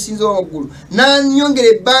wange gwe nsinza waggulu n'annyongera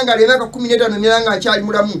ebbanga ly'emyaka 15 miranga akyali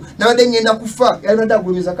mulamu nabadde ngenda kufa yali nadde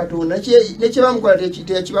agulumiza Katonda nekye bamukola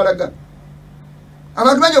teyakibalaga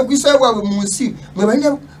abantu bangi okwisayo bwabwe mu nsi mwe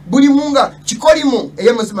balina buli munga kikolimo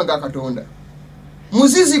ey'amazima ga Katonda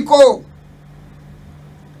muziziko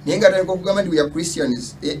naye nga talina okugamba nti we are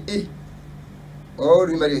Christians oh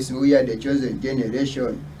remember this we are the chosen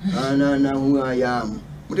generation who I am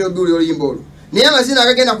mutego guli olimbo olwo naye amazina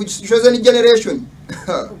agagenda ku chosen generation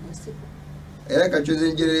era ka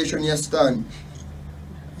chosen generation ya Satan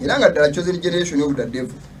era nga ddala chosen generation of the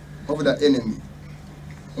devil of the enemy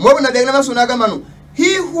umwabo nabiyagala maso n'agamba no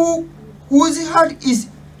he whose heart is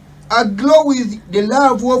aglow with the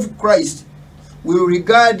love of Christ will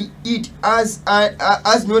regard it as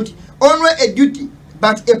not only a duty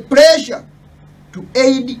but a pleasure to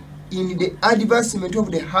aid in the advancement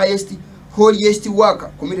of the highest holiest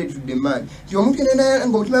work committed to the man. Omuntu yenna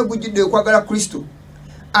ng'omutima gujjudde okwagala Kristo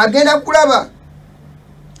agenda kulaba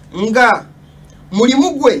nga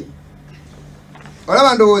mulimu gwe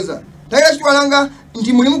olaba ndowooza tayagala kitwalanga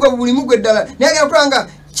nti mulimu gwe ddala naye agenda kulaba nga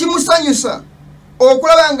kimusanyusa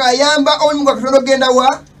okulaba ng'ayamba omulimu gwa Katonda ogenda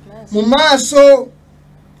wa mu maaso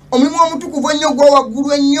omulimu omutukuvu ennyo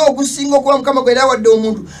gw'owaggulu ennyo ogusinga okuba Mukama gwe yawadde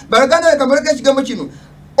omuntu balaganda kamaleka ekigambo kino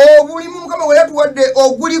obulimu Mukama gwe yatuwadde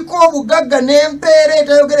oguliko obugagga n'empeera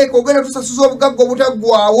etayogereka ogenda tusasuza obugagga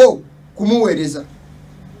obutaggwaawo kumuweereza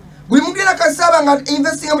buli muntu yena kasaba nga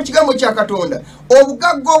investinga mu kigambo kya Katonda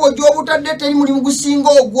obugagga obwo gy'obutadde teri mulimu gusinga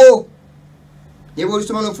ogwo naye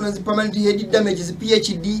bw'olisoma n'ofuna zi permanent head damages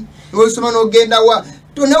PhD bw'olisoma n'ogenda wa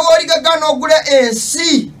tonewooligaga n'ogula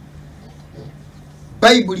ensi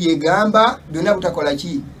Bayibuli egamba byonna butakola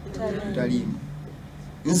ki talimu.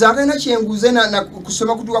 Nze akalina kyenguze na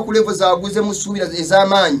kusoma kutuuka ku levo zaaguze mu ssuubira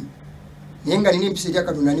ez'amaanyi naye nga nina empisa erya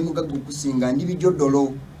Katonda ndi mugagga okusinga ndi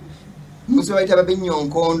bijoddolo musi bayita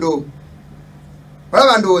babennyonkondo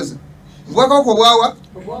balaba ndowooza obwakawuka obwawa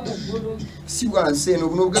si bwa nsi eno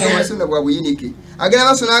buno obugagga bwa nsi eno bwa buyinike. Agenda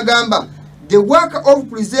maaso n'agamba the work of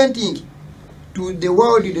presenting to the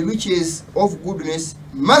world the riches of goodness,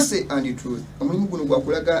 mercy and truth. Omulimu guno gwa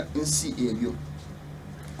kulaga nsi ebyo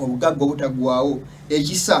obugagga obutagwawo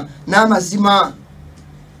ekisa n'amazima.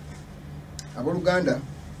 Abooluganda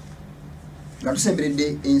nga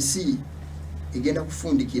tusemberedde ensi egenda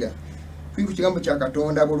kufundikira tuli ku kigambo kya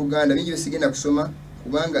Katonda. Abooluganda bingi besigenda kusoma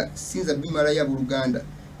kubanga sinza bimalayo. Abooluganda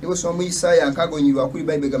nibo soma mu Isaaya nkagonyirwa kuli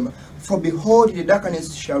Bible gamba for behold the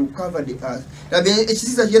darkness shall cover the earth. Labe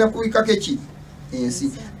ekisiza kigenda kubikako eki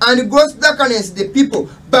ensi. And gross darkness the people,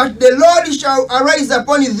 but the Lord shall arise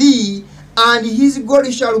upon thee and his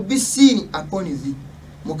glory shall be seen upon thee.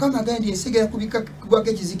 Mukama agandi ensi egenda kubikako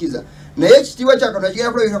ekizikiza naye ekitiibwa kya Katonda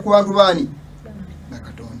kigenda kulabika ku bantu baani na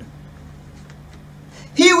Katonda.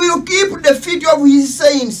 He will keep the feet of his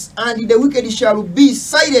saints and the wicked shall be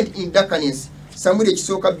silent in darkness. Samwiri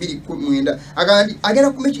ekisooka 2:9 agandi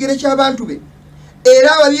agenda kuma ekigere ky'abantu be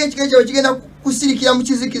era ababi ekigere kyabwe kigenda kusirikira mu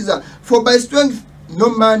kizikiza. For by strength no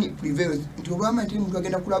man prevails. Nti olw'amaanyi teri muntu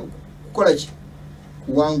agenda kukola ki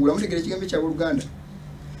kuwangula. Mutegere ekigambo kya Buluganda.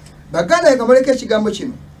 Baganda yekamaleko ekigambo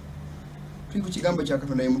kino tuli ku kigambo kya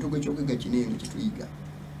Katonda ye mutwe gw'ekyokwega kinene kituyiga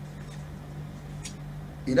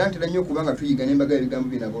era ntera nnyo okubanga tuyiga n'embaga y'ebigambo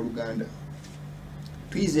bino. Abooluganda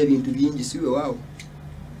tuyiza ebintu bingi siwe waawo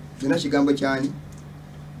byonna kigambo kyani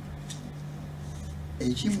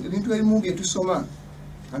ebintu ebimu bye tusoma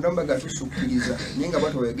andambaga tusukkiriza naye nga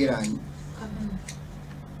bwatawegeraanyi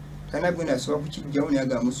kana bwena asobola kukijjawo naye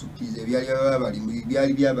agamusukkiriza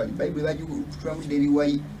byali byabali Bayibuli bagitulamudde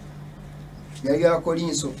ebiwayi byali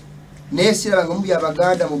byabakolinso naye sirabanga mu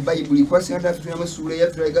byabaganda mu Bayibuli kwasinga tutunamu essuula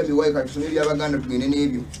eyaffe tulaga biwayi kati tusome byabaganda tugende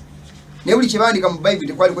n'ebyo naye buli kyebandika mu Bayibuli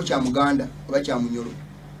tekwaliko kya Muganda oba kya Munyolo.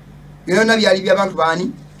 Byonna byali by'abantu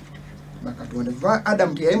baani bakatonda.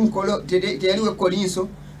 Adamu teyali mukolo teyali we Kolinso.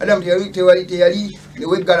 Adamu teyali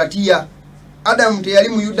we Galatiya. Adamu teyali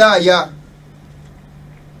mu Yudaaya.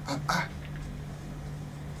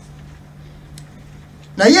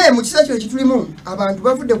 Naye mu kiseera kino kitulimu abantu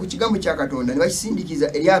bavudde ku kigambo kya Katonda ne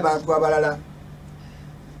bakisindikiza eri abantu abalala.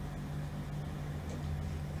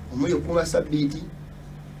 Omuli okuuma Sabbiiti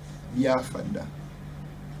byafa dda.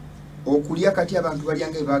 Okulya kati abantu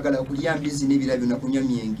balyanga ebaagala okulya mbizi n'ebirala byonna kunywa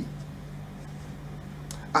myenge.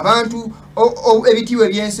 Abantu ebitiibwa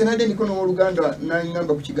ebyensi nadde ndiko n'Oluganda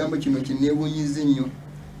n'angamba ku kigambo kino kinneewuunyiza ennyo.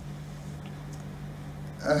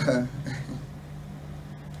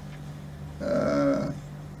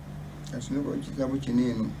 Asomeko kigambo kino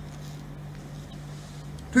eno.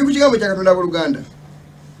 Tuli ku kigambo kya Katonda Abooluganda.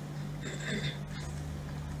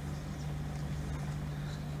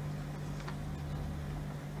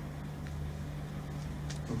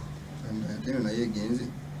 Teno naye genze.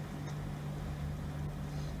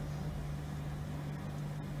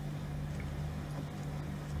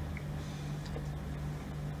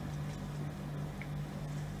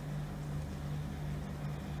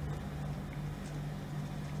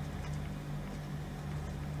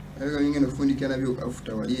 Ega nyingine kufundika nabyo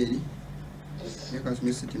afuta wali eri. Yeka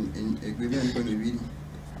smith egwebya ndiko nebiri.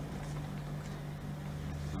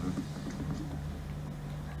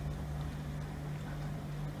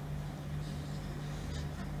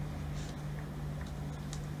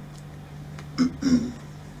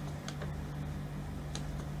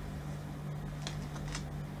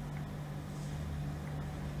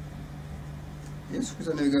 Yesu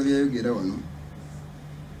Kristo nabiga byayogera wano.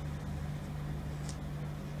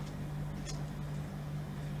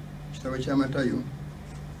 Kitabo kya Matayo.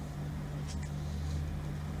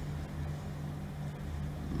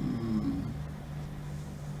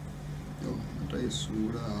 Matayo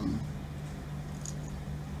sura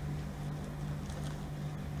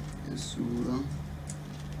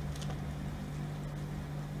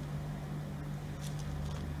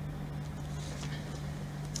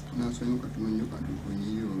nasoma katumanyo kantu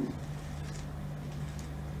konyiyo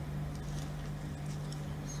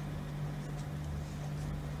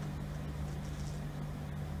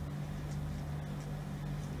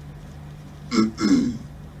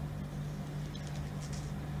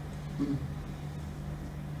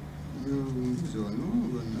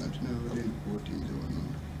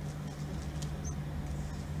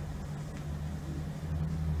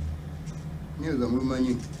Nyoza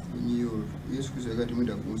mulumanyi nyiyo Yesu Kristo yakati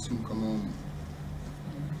mwita kunsi mukama wamu.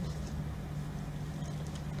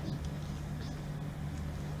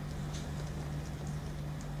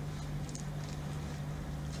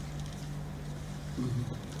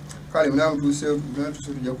 kale munamutuse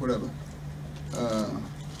tujja kulaba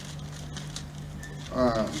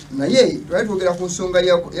naye twali twogera ku nsonga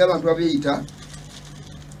y'abantu abeeyita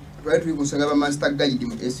twali tuli ku nsonga ba master guide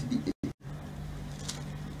mu SDA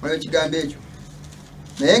waliwo ekigambo ekyo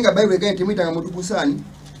naye nga bayibuli egambye temuyitanga muntu kusaani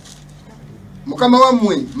mukama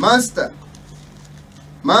wammwe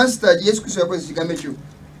master Yesu Kristo yakoze ekigambo ekyo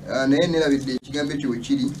naye nerabidde ekigambo ekyo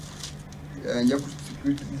wekiri nja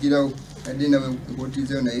kugirawo adde nawe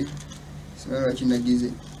nkotizeyo naye simala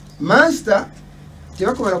kinagize master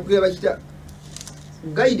tebakomala kugera bakita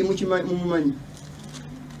guide mumumanyi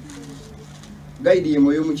guide ye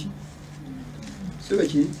moyo muki sobe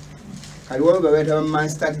ki kaliwo babayita ba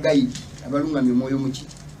master guide abalungamye moyo muki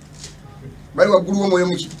bali waggulu moyo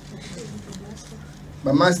muki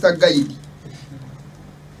ba master guide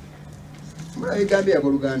mula bigambo yabo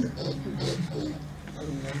Luganda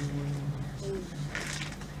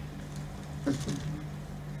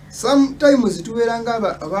sometimes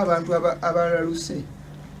tubeeranga abantu abalaluse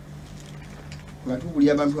nga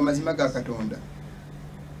tubulya abantu amazima ga Katonda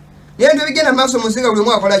naye nto bigenda maaso mu nsi nga buli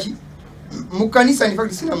omu akola ki mu kanisa in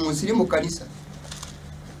fact sina mu nsi iri mu kanisa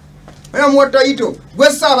era muwa tayito gwe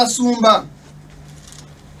Ssaabasumba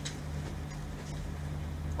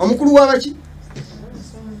omukulu w'abaki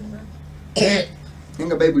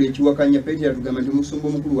nga bayibuli ekiwakanya Petero atugamba nti omusumba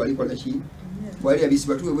omukulu walikola ki wali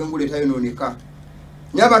abisibwa tuwe bwengule tayonooneka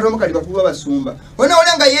naye abantu omukali bakulu b'abasumba wona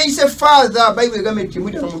wali nga yeeyise father bayibuli egamba nti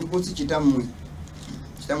temuyita omuntu kunsi kitammwe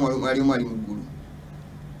ali mu ggulu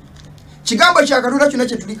kigambo kya Katonda kyonna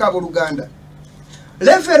kye tuliko abooluganda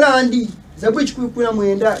Reverandi Zaburi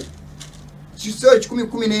 119 kiso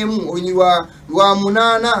 111 olunyi lwa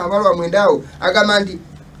 8 aba lwa 9 awo agamba nti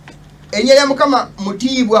ennyera ya Mukama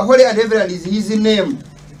mutiibwa holy and reverend is his name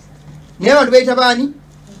naye abantu bayita baani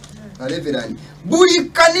Reverend buli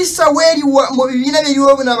kanisa weri mu bibiina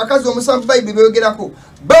by'ebiwobo n'abakazi omusanvu bayibuli beyogerako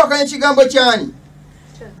bawakanya ekigambo kyani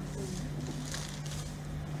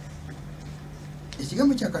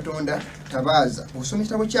ekigambo kya Katonda tabaaza osoma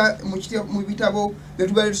ekitabo mu bitabo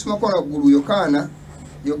byetubadde tusomako waggulu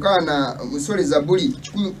Yokaana musole Zaburi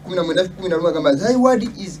 19:11 agamba thy word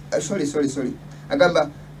is sorry agamba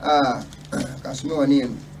kasome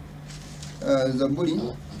waneeno Zaburi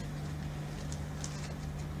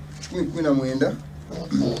 19:18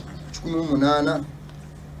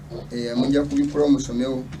 amujja kubikola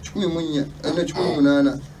omusomewo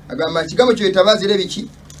 18 agamba ekigambo kyo etabaazira ebiki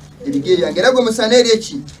ebigere byange era gwe musana eri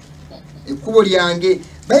eki ekkubo lyange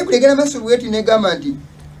bayibuli egenda maaso bweti negamba nti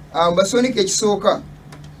basonika ekisooka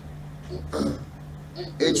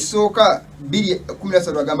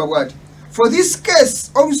 2:13 agamba bwati for this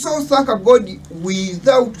case also thank God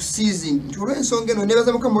without ceasing nti olw'ensonga eno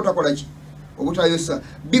nebaza Mukama otakola ki obutayosa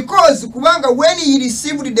because kubanga when he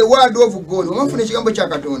received the word of God omafuna ekigambo kya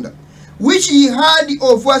Katonda which he heard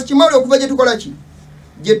of us kimali okuva gye tukola ki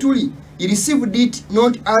gye tuli he received it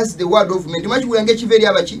not as the word of men timachi kuyange kiveri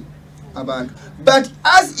abaki abantu but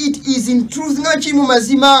as it is in truth nga kiri mu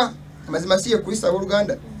mazima siye Kristo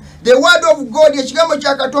abooluganda the word of God ekigambo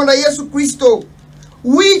kya Katonda Yesu Kristo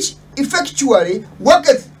which effectually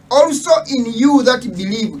worketh also in you that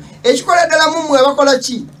believe ekikola ddala mu mmwe abakola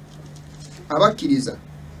ki abakkiriza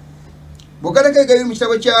bwogatekeegayo mu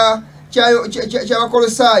kitabo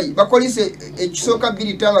ky'Abakolosaayi bakolise ekisooka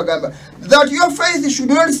 2:5 agamba that your faith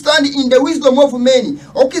should not stand in the wisdom of men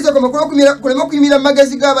okkiriza kulema okuyimira mu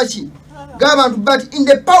magezi g'abaki g'abantu but in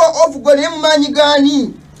the power of God ne mu maanyi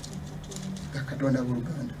gaani ga Katonda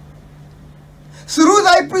abooluganda through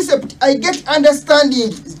thy precept I get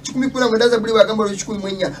understanding 19 buli bagamba olwo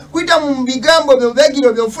 14 kuyita mu bigambo byo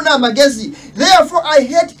bigiro byo nfuna amagezi therefore I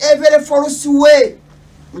hate every false way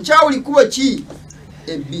nkyawuli kubo ki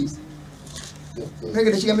ebbi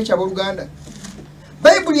negede kigambo kya abooluganda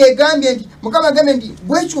bayibuli egambye nti Mukama agambye nti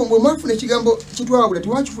bwekyo bwe mwafuna ekigambo kitwawula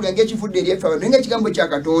tewakifuula ng'ekivudde eri effe abantu naye ekigambo kya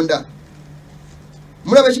Katonda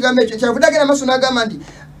mulaba ekigambo ekyo kyavudde agenda maaso n'agamba nti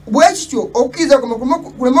bwekityo okukkiriza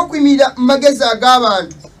kulema okuyimirira mu magezi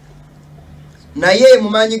ag'abantu naye mu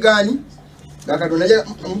maanyi gaani ga Katonda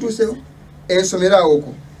mutuusewo ensomerawo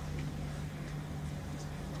okwo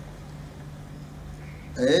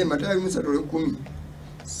Matayo 3:10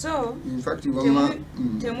 so in fact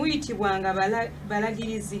temuyitibwanga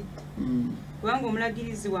balagirizi kubanga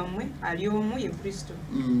omulagirizi wammwe ali omu ye Kristo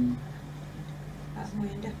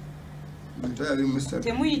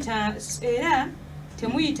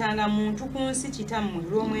temuyitanga muntu ku nsi kitammwe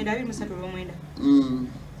olw'omwenda 23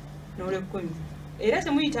 n'olw'ekkumi era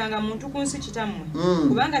temuyitanga muntu ku nsi kitammwe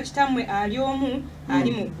kubanga kitammwe ali omu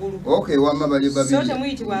ali mu ggulu. Okay, wamma bali babiri. So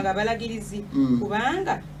temuyitibwanga balagirizi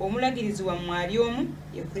kubanga omulagirizi wammwe ali omu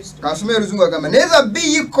ye Kristo. Kasome Oluzungu agamba neither be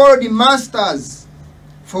ye called masters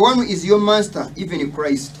for one is your master even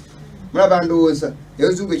Christ. Mulaba ndowooza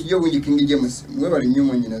Oluzungu ekijjo bungi King James mwe bali nnyo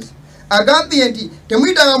mwennyinazi. Agambye nti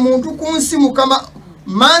temuyitanga muntu ku nsi mukama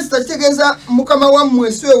master kitegeeza mukama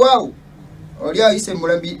wammwe siwe waawo. Oli ayise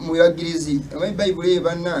mulagirizi Bible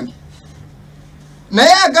bannange.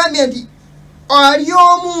 Naye agambye nti ali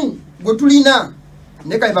omu gwe tulina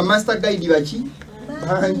ne kaiva master guide baki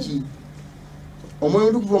bangi. Omwoyo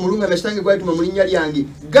omutukuvu omulungi amekitange gwalituma mu linnya lyange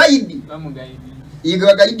guide yiga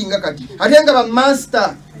bagaidi nga kati ate nga ba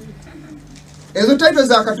master ezo titles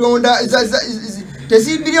za Katonda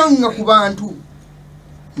tezibirionga ku bantu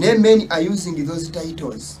ne men are using those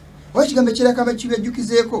titles. Wakigambe kiraka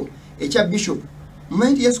bakibajjukizeeko ekya bishop.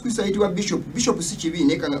 Mmanyi Yesu Kristo ayitibwa bishop. Bishop si kibi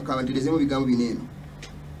ne kanterezemu bigambo bineeno.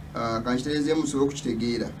 Kanterezemu so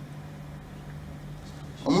okukitegeera.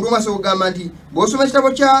 Omuntu omaso ogamba nti bw'osoma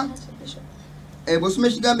ekitabo kya bw'osoma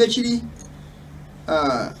ekigambo ekiri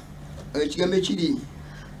ekigambo ekiri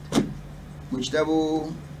mu kitabo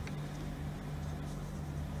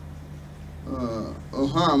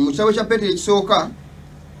mu kitabo kya Petero ekisooka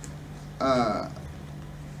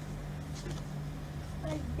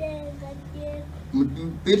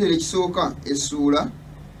Petero ekisooka essuula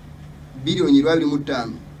 2:25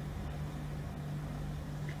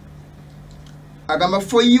 agamba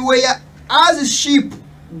for you were as sheep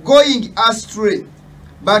going astray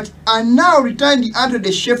but are now returned unto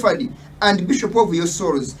the shepherd and bishop of your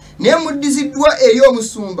souls. Ne mudiziddwa eri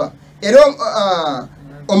omusumba era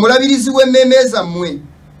omulabirizi w'emmeeme zammwe.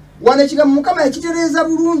 Wano ekigambo Mukama yakitereeza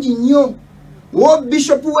bulungi nnyo. Wo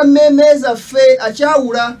bishop w'emmeeme zaffe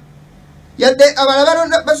akyawula yadde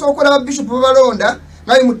abalala basobola okulaba bishop babalonda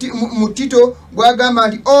ngali mu Tito bwagamba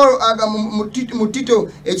nti mu Tito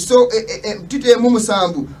Tito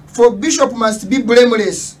 1:7 for bishop must be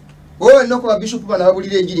blameless. Nokuba bishop bana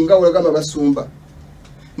babulira enjiri nga olagamba basumba.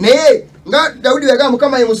 Naye nga Daudi yagamba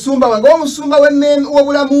Mukama ye musumba wange omusumba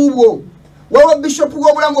w'obulamu bwo. Wawa bishop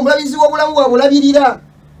w'obulamu omulabizi w'obulamu bwabulabirira.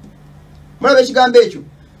 Mulaba ekigambo ekyo.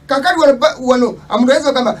 Kakati wano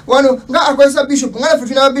amutereeza gamba wano nga akozesa bishop nga nafe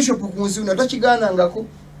tulina bishop ku nsi uno takigaanangako.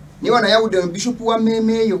 Naye wana yawudde bishop wa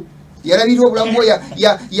mmeeme eyo yalabirira obulamu bwo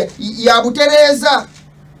yabutereeza.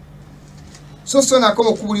 So nakoma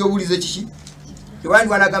okubulya obulize kiki.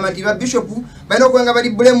 Wandi wanagamba nti ba bishop balina okubenga bali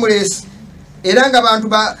blameless era nga bantu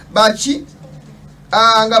baki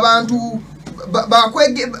nga bantu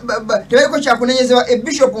tebaliko kyakunenyezebwa. A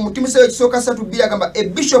bishop mu Timotheo ekisooka 3:2 agamba a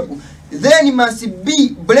bishop then must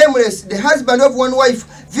be blameless, the husband of one wife,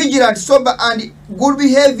 vigilant, sober and good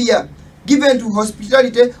behavior, given to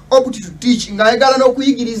hospitality, open to teach. Nga ayagala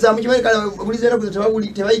n'okuyigiriza mukimanyi kale obulize n'okuza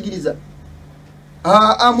tebayigiriza.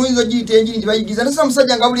 Muyinza ogiyita enjiri nti bayigiriza. Nasa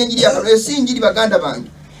omusajja nga buli enjiri yakalo si njiri baganda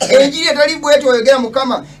bange. Enjiri etali bwete oyogera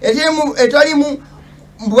Mukama etalimu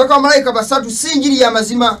mbubaka wa malayika basatu si njiri ya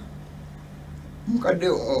mazima.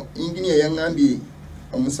 Mukadde engineer yangambye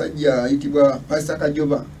omusajja ayitibwa Pastor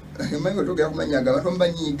Kajoba. Mango togera kumanyaga abantu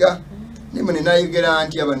mbanyiga nimwe nenayogera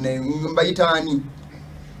anti abanne mbayitaani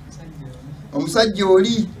omusajja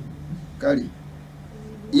oli kali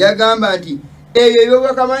yagamba nti eyo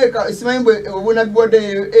ebyobuka malayika simanyi bwe obunabi bwodde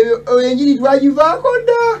eyo enjiri twagivaako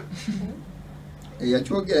dda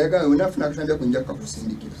yakyogera yagamba wenafuna akutambya ku njaka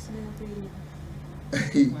kusindikira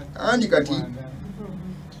andi kati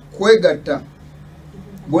kwegatta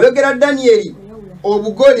bw'oyogera Danieli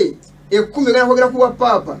obugole 10 gana kwogera kuwa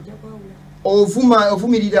papa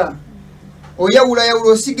ovumirira oyawula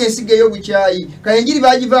osige y'obukyayi kayenjiri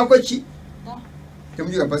bagivaako ki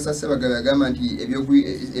temujuga Pastor Sebagala yagamba nti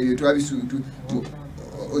ebyo twabisuutu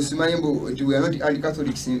osimanyi mbu we are not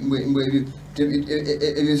anti-Catholics mbwe ebyo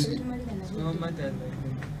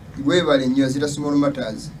webale nnyo zita small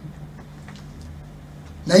matters.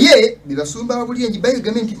 Naye bibasumba babulira enji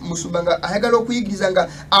bayigame nti musumba nga ayagala okuyigiriza nga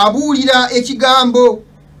abuulira ekigambo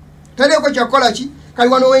taleko kyakola ki kali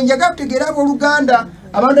wano wenjaga kutegeera abooluganda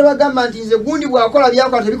abantu bagamba nti nze gundi bwakola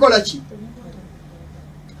byakola tebikola ki.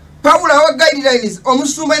 Pawulo awa guidelines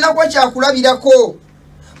omusumba ina kwa kyakulabirako.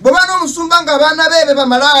 Bw'oba n'omusumba nga abaana beebe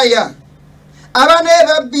bamalaaya abaana be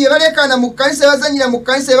babbi balekana mu kkanisa bazanyira mu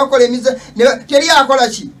kkanisa bakola emiza teri akola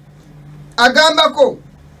ki agambako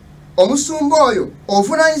omusumba oyo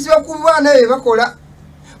ovunaanyizibwa ku baana be bakola.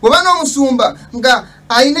 Bw'oba n'omusumba nga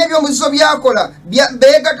alina ebyomuzizo byakola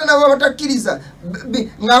beegatta nabo batakkiriza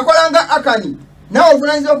ng'akola nga Akani nawe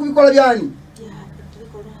ovunaanyizibwa ku bikola byani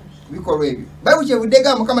bikolwa ebyo Bible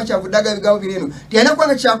kyevudega Mukama kyavuddaga ebigambo bireno tiyana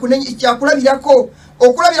kwanga kyakulabirako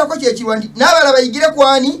okulabirako kyekirwa nti n'abala bayigire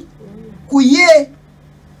kwani kuye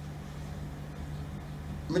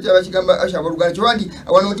mutaba kigamba ashaba Luganda kiwandi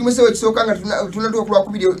wano mutimuse wekisooka nga tunatuwa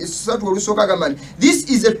kulwakubiri esatu olusooka gamani this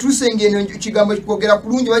is a true saying eno kigambo kikwogera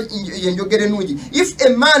kulungi yenjogere nungi if a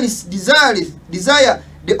man is desire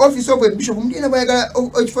the office of a bishop mudina bayagala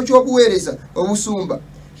ekifo ky'obuweereza obusumba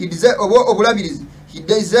he desire obulabirizi he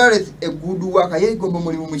desireth a good work ayegomba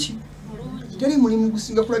mulimu muki teri mulimu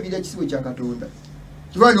gusinga kulabirira kisibo kya Katonda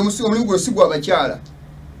kiwandi omulimu guno sigwa abakyala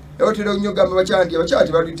Yotero nyoga mabachandi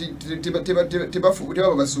abachati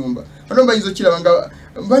teba basumba anomba izo kirabanga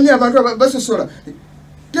mbani abantu basosola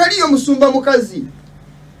taliyo musumba mukazi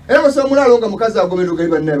era basa mulalo mukazi agomero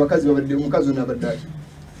galiba naye bakazi babadde mukazi nabadaki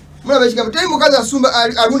mulaba kigamba tali mukazi asumba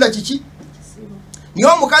alunda kiki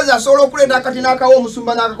niyo mukazi asobola okulenda akati nakawo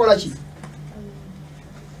omusumba nakakola ki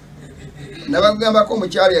nabagamba ko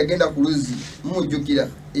mukyali yagenda ku Luzzi mujjukira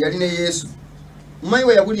yali ne Yesu mumanyi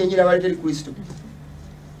we yabuli enyira baleteri Kristo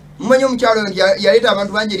Mmanyo mkyalo yaleta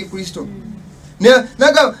abantu banje eri Kristo.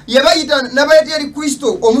 Naga yabayita nabayita eri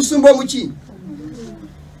Kristo omusumba omuki.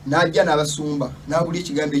 Najja n'abasumba nabuli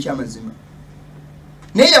ekigambo ekyamazima.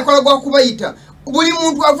 Naye yakola gwa kubayita buli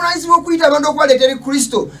muntu avunanyizibwa okuyita abantu okwaleeta eri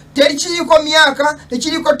Kristo. Terikiriko myaka,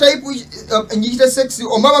 tekiriko type njikita sex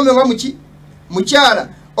omaba mwe muki mukyala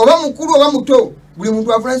oba mukulu oba muto buli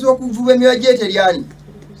muntu avunanyizibwa okuvuba emyoyo gy'eteryani.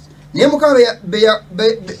 Naye Mukama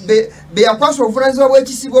be yakwasa obuvunaanyizibwa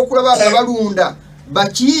bw'ekisibo okulaba abalunda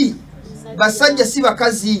baki basajja si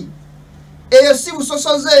bakazi eyo si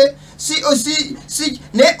busosoze si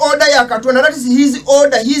ne order ya Katonda that is his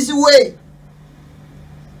order his way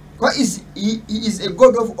he is a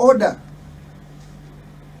God of order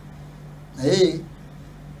naye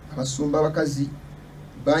abasumba abakazi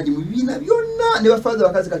bangi mu bibiina byonna ne bafaza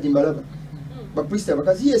abakazi kati mbalaba bapriest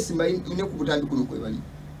abakazi yesimba ine ku butambi kuno kwe bali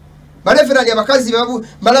Reverend abakazi babu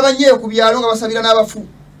balaba nnyo ku byalo nga basabira n'abafu.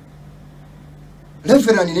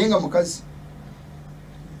 Reverend nenga mukazi.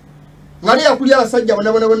 Ngali yakulya abasajja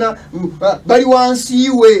bona bali wansi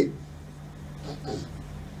we.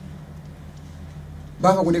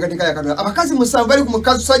 Baba kundekatika ya Katonda. Abakazi musanvu bali ku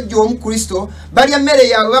mukazi sajja omu Kristo bali emmere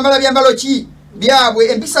yaabwe bambala byambalo ki byabwe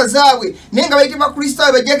empisa zaabwe nenga bayite ba Kristo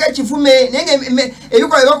bajjaga kivume nenga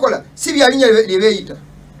ebikola bakola si byalinya lebeyita.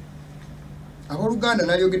 Aboluganda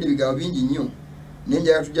naliyogedde bigambo bingi nnyo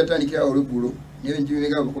nenjaga tujja tandikira oluggulo n'ebintu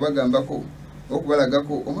bibegamba kubagambako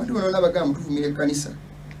okubalagako omuntu bano nabagamba tuvumire ekkanisa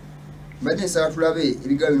mbadde nsaba tulabe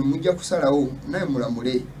ebigambo bino mujja kusalawo naye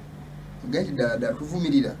mulamule mugende ddala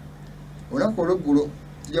tuvumirira olunaku olweggulo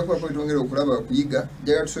tujja kuba kwetongera okulaba okuyiga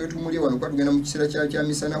njaga tusobe tumulye wano kuba tugenda mu kiseera kya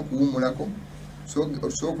misana kuwummulako tusobe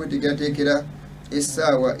okweteekerateekera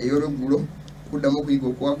essaawa ey'olweggulo kuddamu okuyiga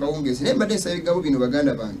okuwa kawungeezi naye mbadde nsaba ebigambo bino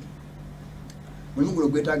baganda bange mulimu guno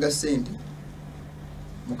gwetaaga ssente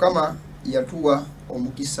Mukama yatuwa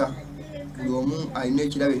omukisa buli omu alina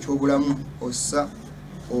ekirabo eky'obulamu ossa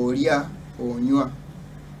olya onywa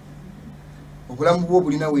obulamu bwo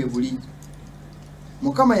bulina weebuli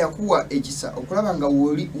Mukama yakuwa ekisa okulaba nga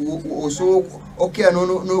osobola okera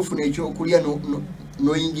n'ofuna ekyokulya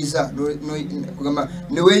n'oyingiza kugamba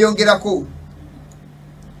ne weeyongerako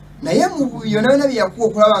naye mu byonna byonna bye yakuwa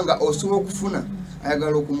okulaba nga osobola okufuna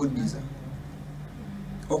ayagala okumuddiza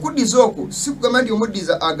okuddiza okwo si kugamba nti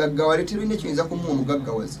omuddiza agaggawale terina ekiyinza kumuwa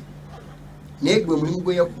omugaggawazi naye gwe mulimu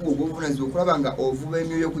gwe yakuwa ogw'obuvunaanyizibwa okulaba nga ovuba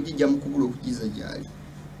emyoyo okugijja mu kubula okugiza gy'ali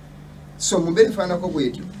so mu mbeera efaanako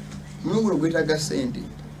bwetyo omulimu guno gwetaaga ssente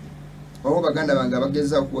waliwo baganda bange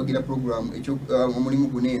abageza okuwagira puroguramu omulimu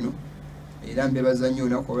guno eno era mbebaza nnyo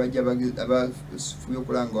olunaku olwajja abafubye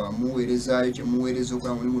okulaba nga wamuweerezaayo kyemuweereza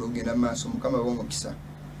okulaba omulimu guno ogenda mu maaso Mukama abawa omukisa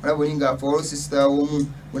olaba oli ng'afa olwo sisita omu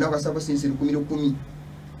lunaku asaba sinsi 10,000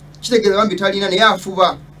 kitegeeza bambi talina naye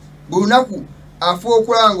afuba buli lunaku afuba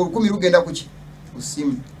okulaba nga 10,000 lugenda kuki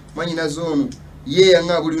kusimu mwanyina zoono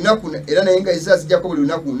yeeyaŋŋa buli lunaku era naye nga ezazijjako buli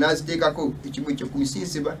lunaku n'aziteekako ekibu ekyo 10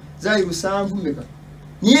 sinsiba zaali 7 mmeka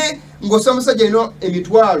niye ng'osaba omusajja alina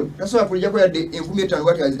emitwalo tasobola kulijjako yadde 5,000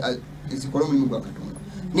 bwati ezikola omulimu gwa Katonda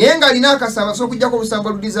naye ng'alina akasamba asobola okujjako olusamba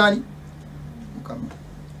ludizaani Mukama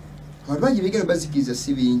abantu bangi bigeno bazikiriza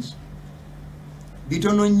si bingi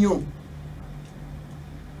bitono nnyo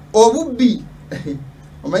obubbi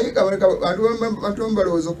omanyi abantu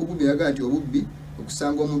balowooza okububbi yaga nti obubbi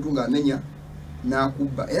okusanga omuntu ng'amenya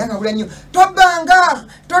n'akubba era nga bula nnyo tobbanga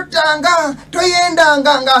tottanga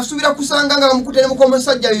toyendanga ng'asuubira kusanga nga bamukuteremuka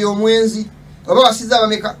omusajja yo omwenzi oba wasiza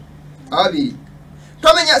abameka ababiri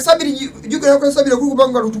tomenya sabiri jukira ko sabiri okukuba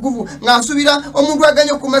nga lutukuvu ng'asuubira omuntu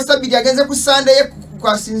aganye okuma sabiri agenze ku Sunday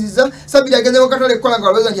kwasinziza sabiti ageze mu katale kola nga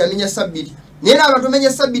waloweza nti amenya sabiti naye n'abantu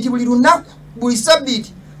amenya sabiti buli lunaku buli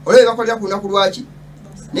sabiti olebe bakolera ku lunaku lwaki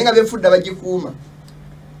naye nga befudda bagikuuma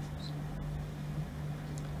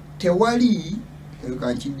tewali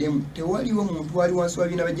kankiddemu tewaliwo omuntu wali wansi wa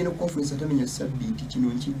biina bagenda conference atamenya sabiti kino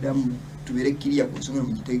nkiddamu tubeere kiriya ku nsonga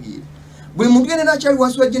mugitegeere buli muntu genda nakyali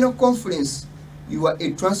wansi wa general conference you are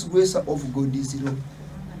a transgressor of God's law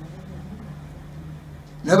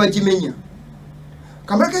nabagimenya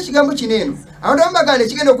kamaraka ekigambo kineeno abantu bambaganda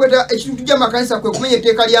ekigenda okweta ekintu gy'amakanisa kwe kumenya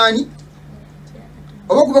etteeka lyani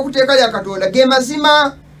oba kuba ku tteeka lya Katonda ge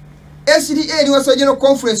mazima SDA ni wansi wa general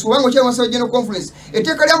conference obango kyali wansi wa general conference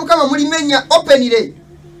etteeka lya Mukama mulimenya openly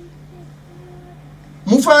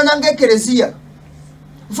mufaanana ng'ekereziya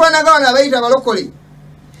mufaanana nga bano abayita abalokole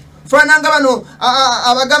mufaanana nga bano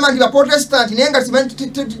abagamba nti baprotestant naye nga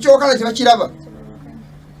kyokala tebakiraba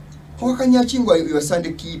Wakanyachingwa you are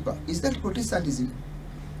Sunday keeper. Is that Protestantism?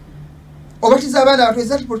 Or what is that? Is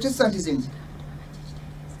that Protestantism?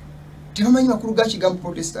 Tell me makuru gachi gamu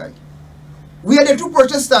Protestant. We are the two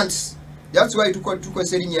Protestants. That's why tuko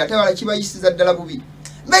serinye atawala kiba yisiza ddala bubi.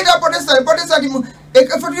 Meta Protestant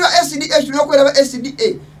efatu SDA tunokwera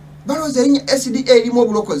SDA. Baloze erinye SDA limo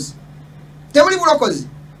bulokozi. Temuli bulokozi.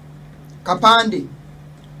 Kapande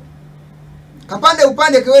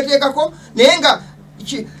upande kewetekako nenga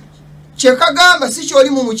kyekagamba si kyoli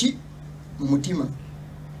mu mutima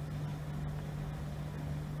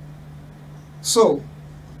so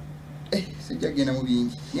sijagenda mu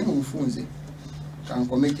bingi naye mu bufunze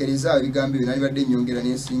kankomekereza ebigambo ebyo nali badde nnyongera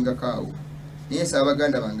n'ensinga kaawo naye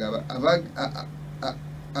Abaganda bange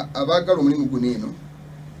abaagala omulimu guno eno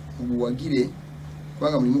muguwagire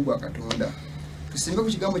kubanga mulimu gwa Katonda tusimbe ku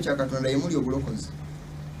kigambo kya Katonda yemuli obulokozi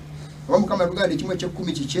oba Mukama tuganda ekimu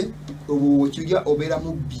eky'ekkumi kikye obwo kirya obeera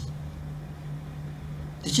mubbi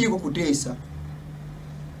tekiriko kuteesa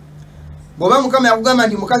bw'oba Mukama yakugamba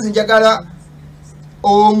nti mukazi njagala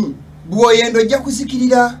omu bw'oyenda ojja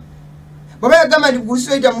kuzikirira bw'oba yagamba nti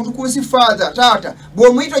kusiwaita muntu kunsi father taata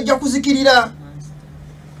bw'omuyita ojja kuzikirira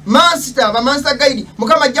master bamaster guide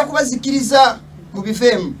Mukama ajja kubazikiriza mu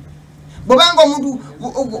bifeemu bw'obanga omuntu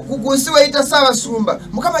kunsiwaita Ssaabasumba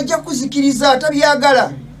Mukama ajja kuzikiriza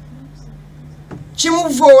tabyagala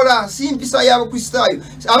kimuvoola si mpisa yabo Kristaayo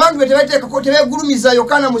abantu betebateekako tebegulumiza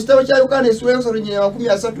Yokaana mu kitabo kya Yokaana essula y'okusatu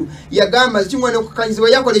 13 yagamba kimwana okukanyizibwa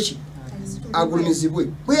yakola ki agulumizibwe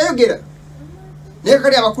bwe yayogera naye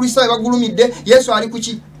kali abakristaayo bagulumidde Yesu ali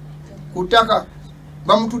kuki kutaka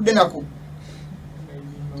bamutudde nako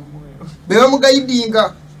be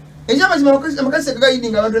bamugayidinga ekyamazima amakanisa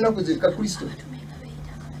gagayidinga abantu enaku za Kristo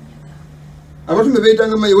abatume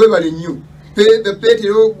beetanga maye webale nnyo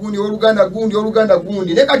Petero gundi oluganda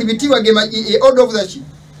gundi ne kati bitiwa gema order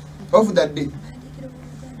of that day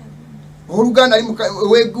oluganda ali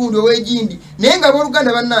wegundi owejindi naye nga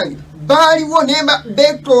oluganda bannange baaliwo nemba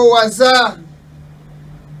betowaza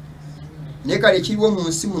ne kale ekiriwo mu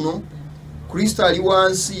nsi muno Kristo ali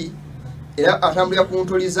wansi era atambulira ku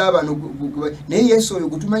ntoli z'abantu naye Yesu oyo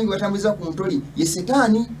gutumanyi batambuliza ku ntoli ye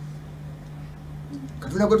Setaani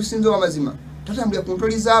Katonda gwe tusinza w'amazima tatambulira ku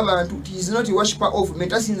ntoli z'abantu he is not a worshiper of men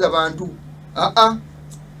tasinza abantu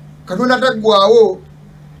Katonda taggwawo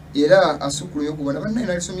era asukulumye kubona bannaye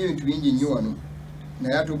nalisomye ebintu bingi nnyo wano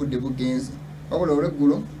naye ate obudde bugenze wabula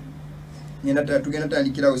olweggulo tugenda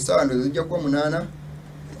tandikirawo essaawa ndowooza zijja kuba 8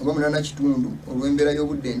 oba 8:30 olw'embeera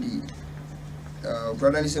y'obudde ndi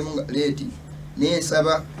twatandisemu leeti naye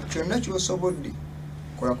nsaba kyonna ky'osobodde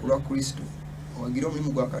kola ku lwa Kristo owagire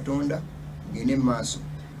omulimu gwa Katonda gende mu maaso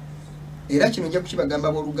era kino nja kukibagamba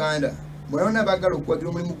abooluganda bw'abana baagala okuwagira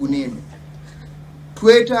omulimu guno eno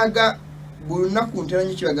twetaaga buli lunaku ntera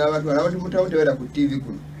nnyo kibagamba abantu mutamu tebeera ku TV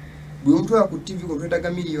kuno buli omuntu wa ku TV kuno twetaaga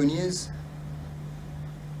miliyoni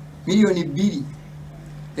 2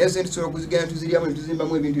 naye sente tusobola okuzigenda tuziryamu ne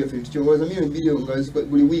tuzimbamu ebintu byaffe tukyowooza miliyoni 2 nga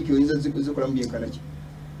buli wiiki oyinza zikolamu byenkanaki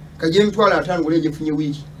kagye emitwalo 5 ngoli egyefunye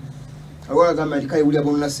wiiki awala agamba nti kale wulira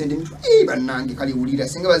bonona sente mitwa bannange kale wulira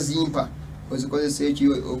singa bazimpa ozikozesa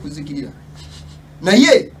ekyo okuzikirira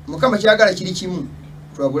naye Mukama kyagala kiri kimu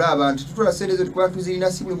twabula abantu tutula sente zo tukuba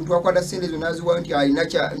tuzirina si buli muntu akwata sente zo naziwa nti alina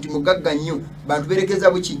nti mugagga nnyo bantu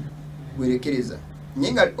berekeza buki bwerekereza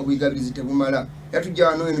naye nga obuyigabirizi tebumala yatujja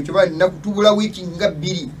wano eno kyoba nina kutubula wiiki nga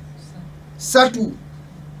 2-3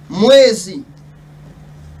 mwezi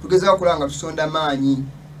tugezaho okulaba nga tusonda maanyi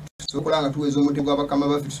tusobola okulaba nga tuweza omutego gw'abakama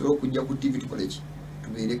baffe tusobola okujja ku TV tukole ki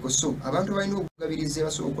tubeereko so abantu balina okugabiriza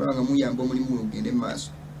basobola okulaba nga muyamba omulimu guno ogende mu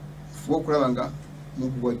maaso fuba okulaba nga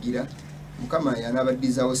muguwagira Mukama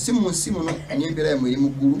yanaabaddizawo si mu nsi muno n'empeera yammwe eri mu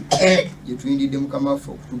ggulu gye tuyindidde Mukama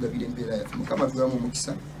waffe okutugabira empeera yaffe Mukama tulamu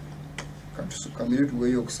omukisa katusukamire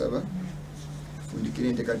tuweeyo okusaba tufundikire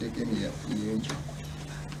enteekateeka eno y'enkya.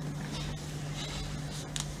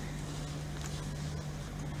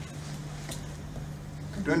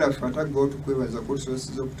 Katonda ffe ataggawo tukwebaza ku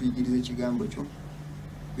olusoosiza okutuyigiriza ekigambo kyo.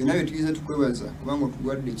 Byonna bye tuyize tukwebaza kubanga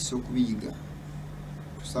otuwadde ekisa okubiyiga.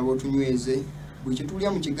 Tusaba otunyweze buli kye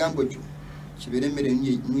tulya mu kigambo kyo kibeere emmere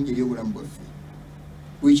ennungi eri obulamu bwaffe.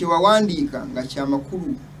 Buli kye wawandiika nga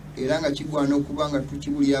kyamakulu era nga kigwana okuba nga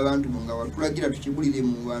tukibulira abantu nga watulagira tukibulire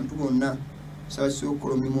mu bantu bonna. Tusaba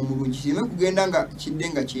kisobola omulimu omulungi kireme kugenda nga kidde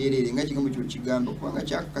nga kyereere nga kigambo kyo kigamba kubanga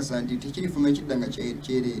kyakakasa nti tekirifuma ekidda nga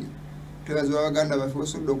kyereere. Twebaza Abaganda baffe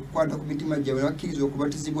basobodde okukwata ku mitima gyabwe bakkiriza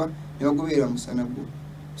okubatizibwa ne bagoberera musana gwo.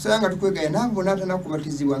 Tusaba nga tukwegaya n'abo bonna abatannaba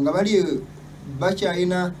kubatizibwa nga bali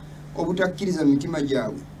bakyalina obutakkiriza mu mitima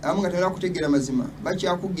gyabwe abamu nga tebannaba kutegeera mazima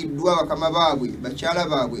bakyakugiddwa bakama baabwe bakyala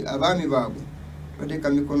baabwe abaami baabwe. Tubateeka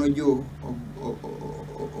mikono gyo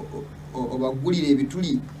obaggulire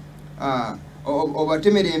ebituli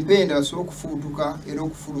obatemera empenda basobole okufuutuka era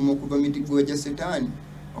okufuluma okuva mu mitego gya Setaani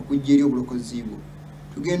okujja eri obulokozi bwo.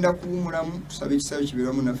 Tugenda kuwumulamu tusabe ekisabo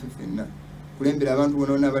kibeeramu naffe ffenna. Kulembera abantu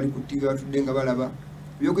bonna abali ku TV batudde nga balaba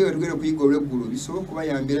ebyokuyiga tugenda okuyiga olw'eggulu bisobola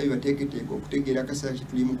okubayambira bibateeketeeka okutegeera akaseera kye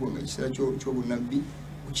tulimu nga ekiseera ky'obunnabbi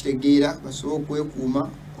okitegeera basobole okwekuuma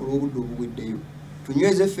olw'obudde obuweddeyo.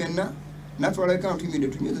 Tunyweze ffenna naffe balabika nga tuyimiridde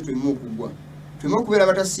tunyweze tuleme okugwa. Tuleme okubeera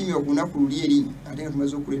batasiimye ku lunaku luli eri ate nga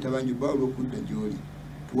tumaze okuleeta bangi bba olw'okudda gy'oli.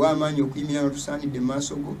 Tuwe amaanyi okuyimirira nga tusaanidde mu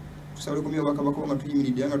maaso go. Tusaba okomya obwakabaka nga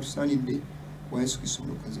tuyimiridde era nga tusaanidde wa Yesu Kristo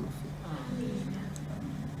omulokozi waffe.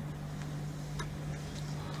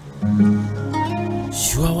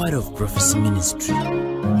 Sure Word of Prophecy Ministry.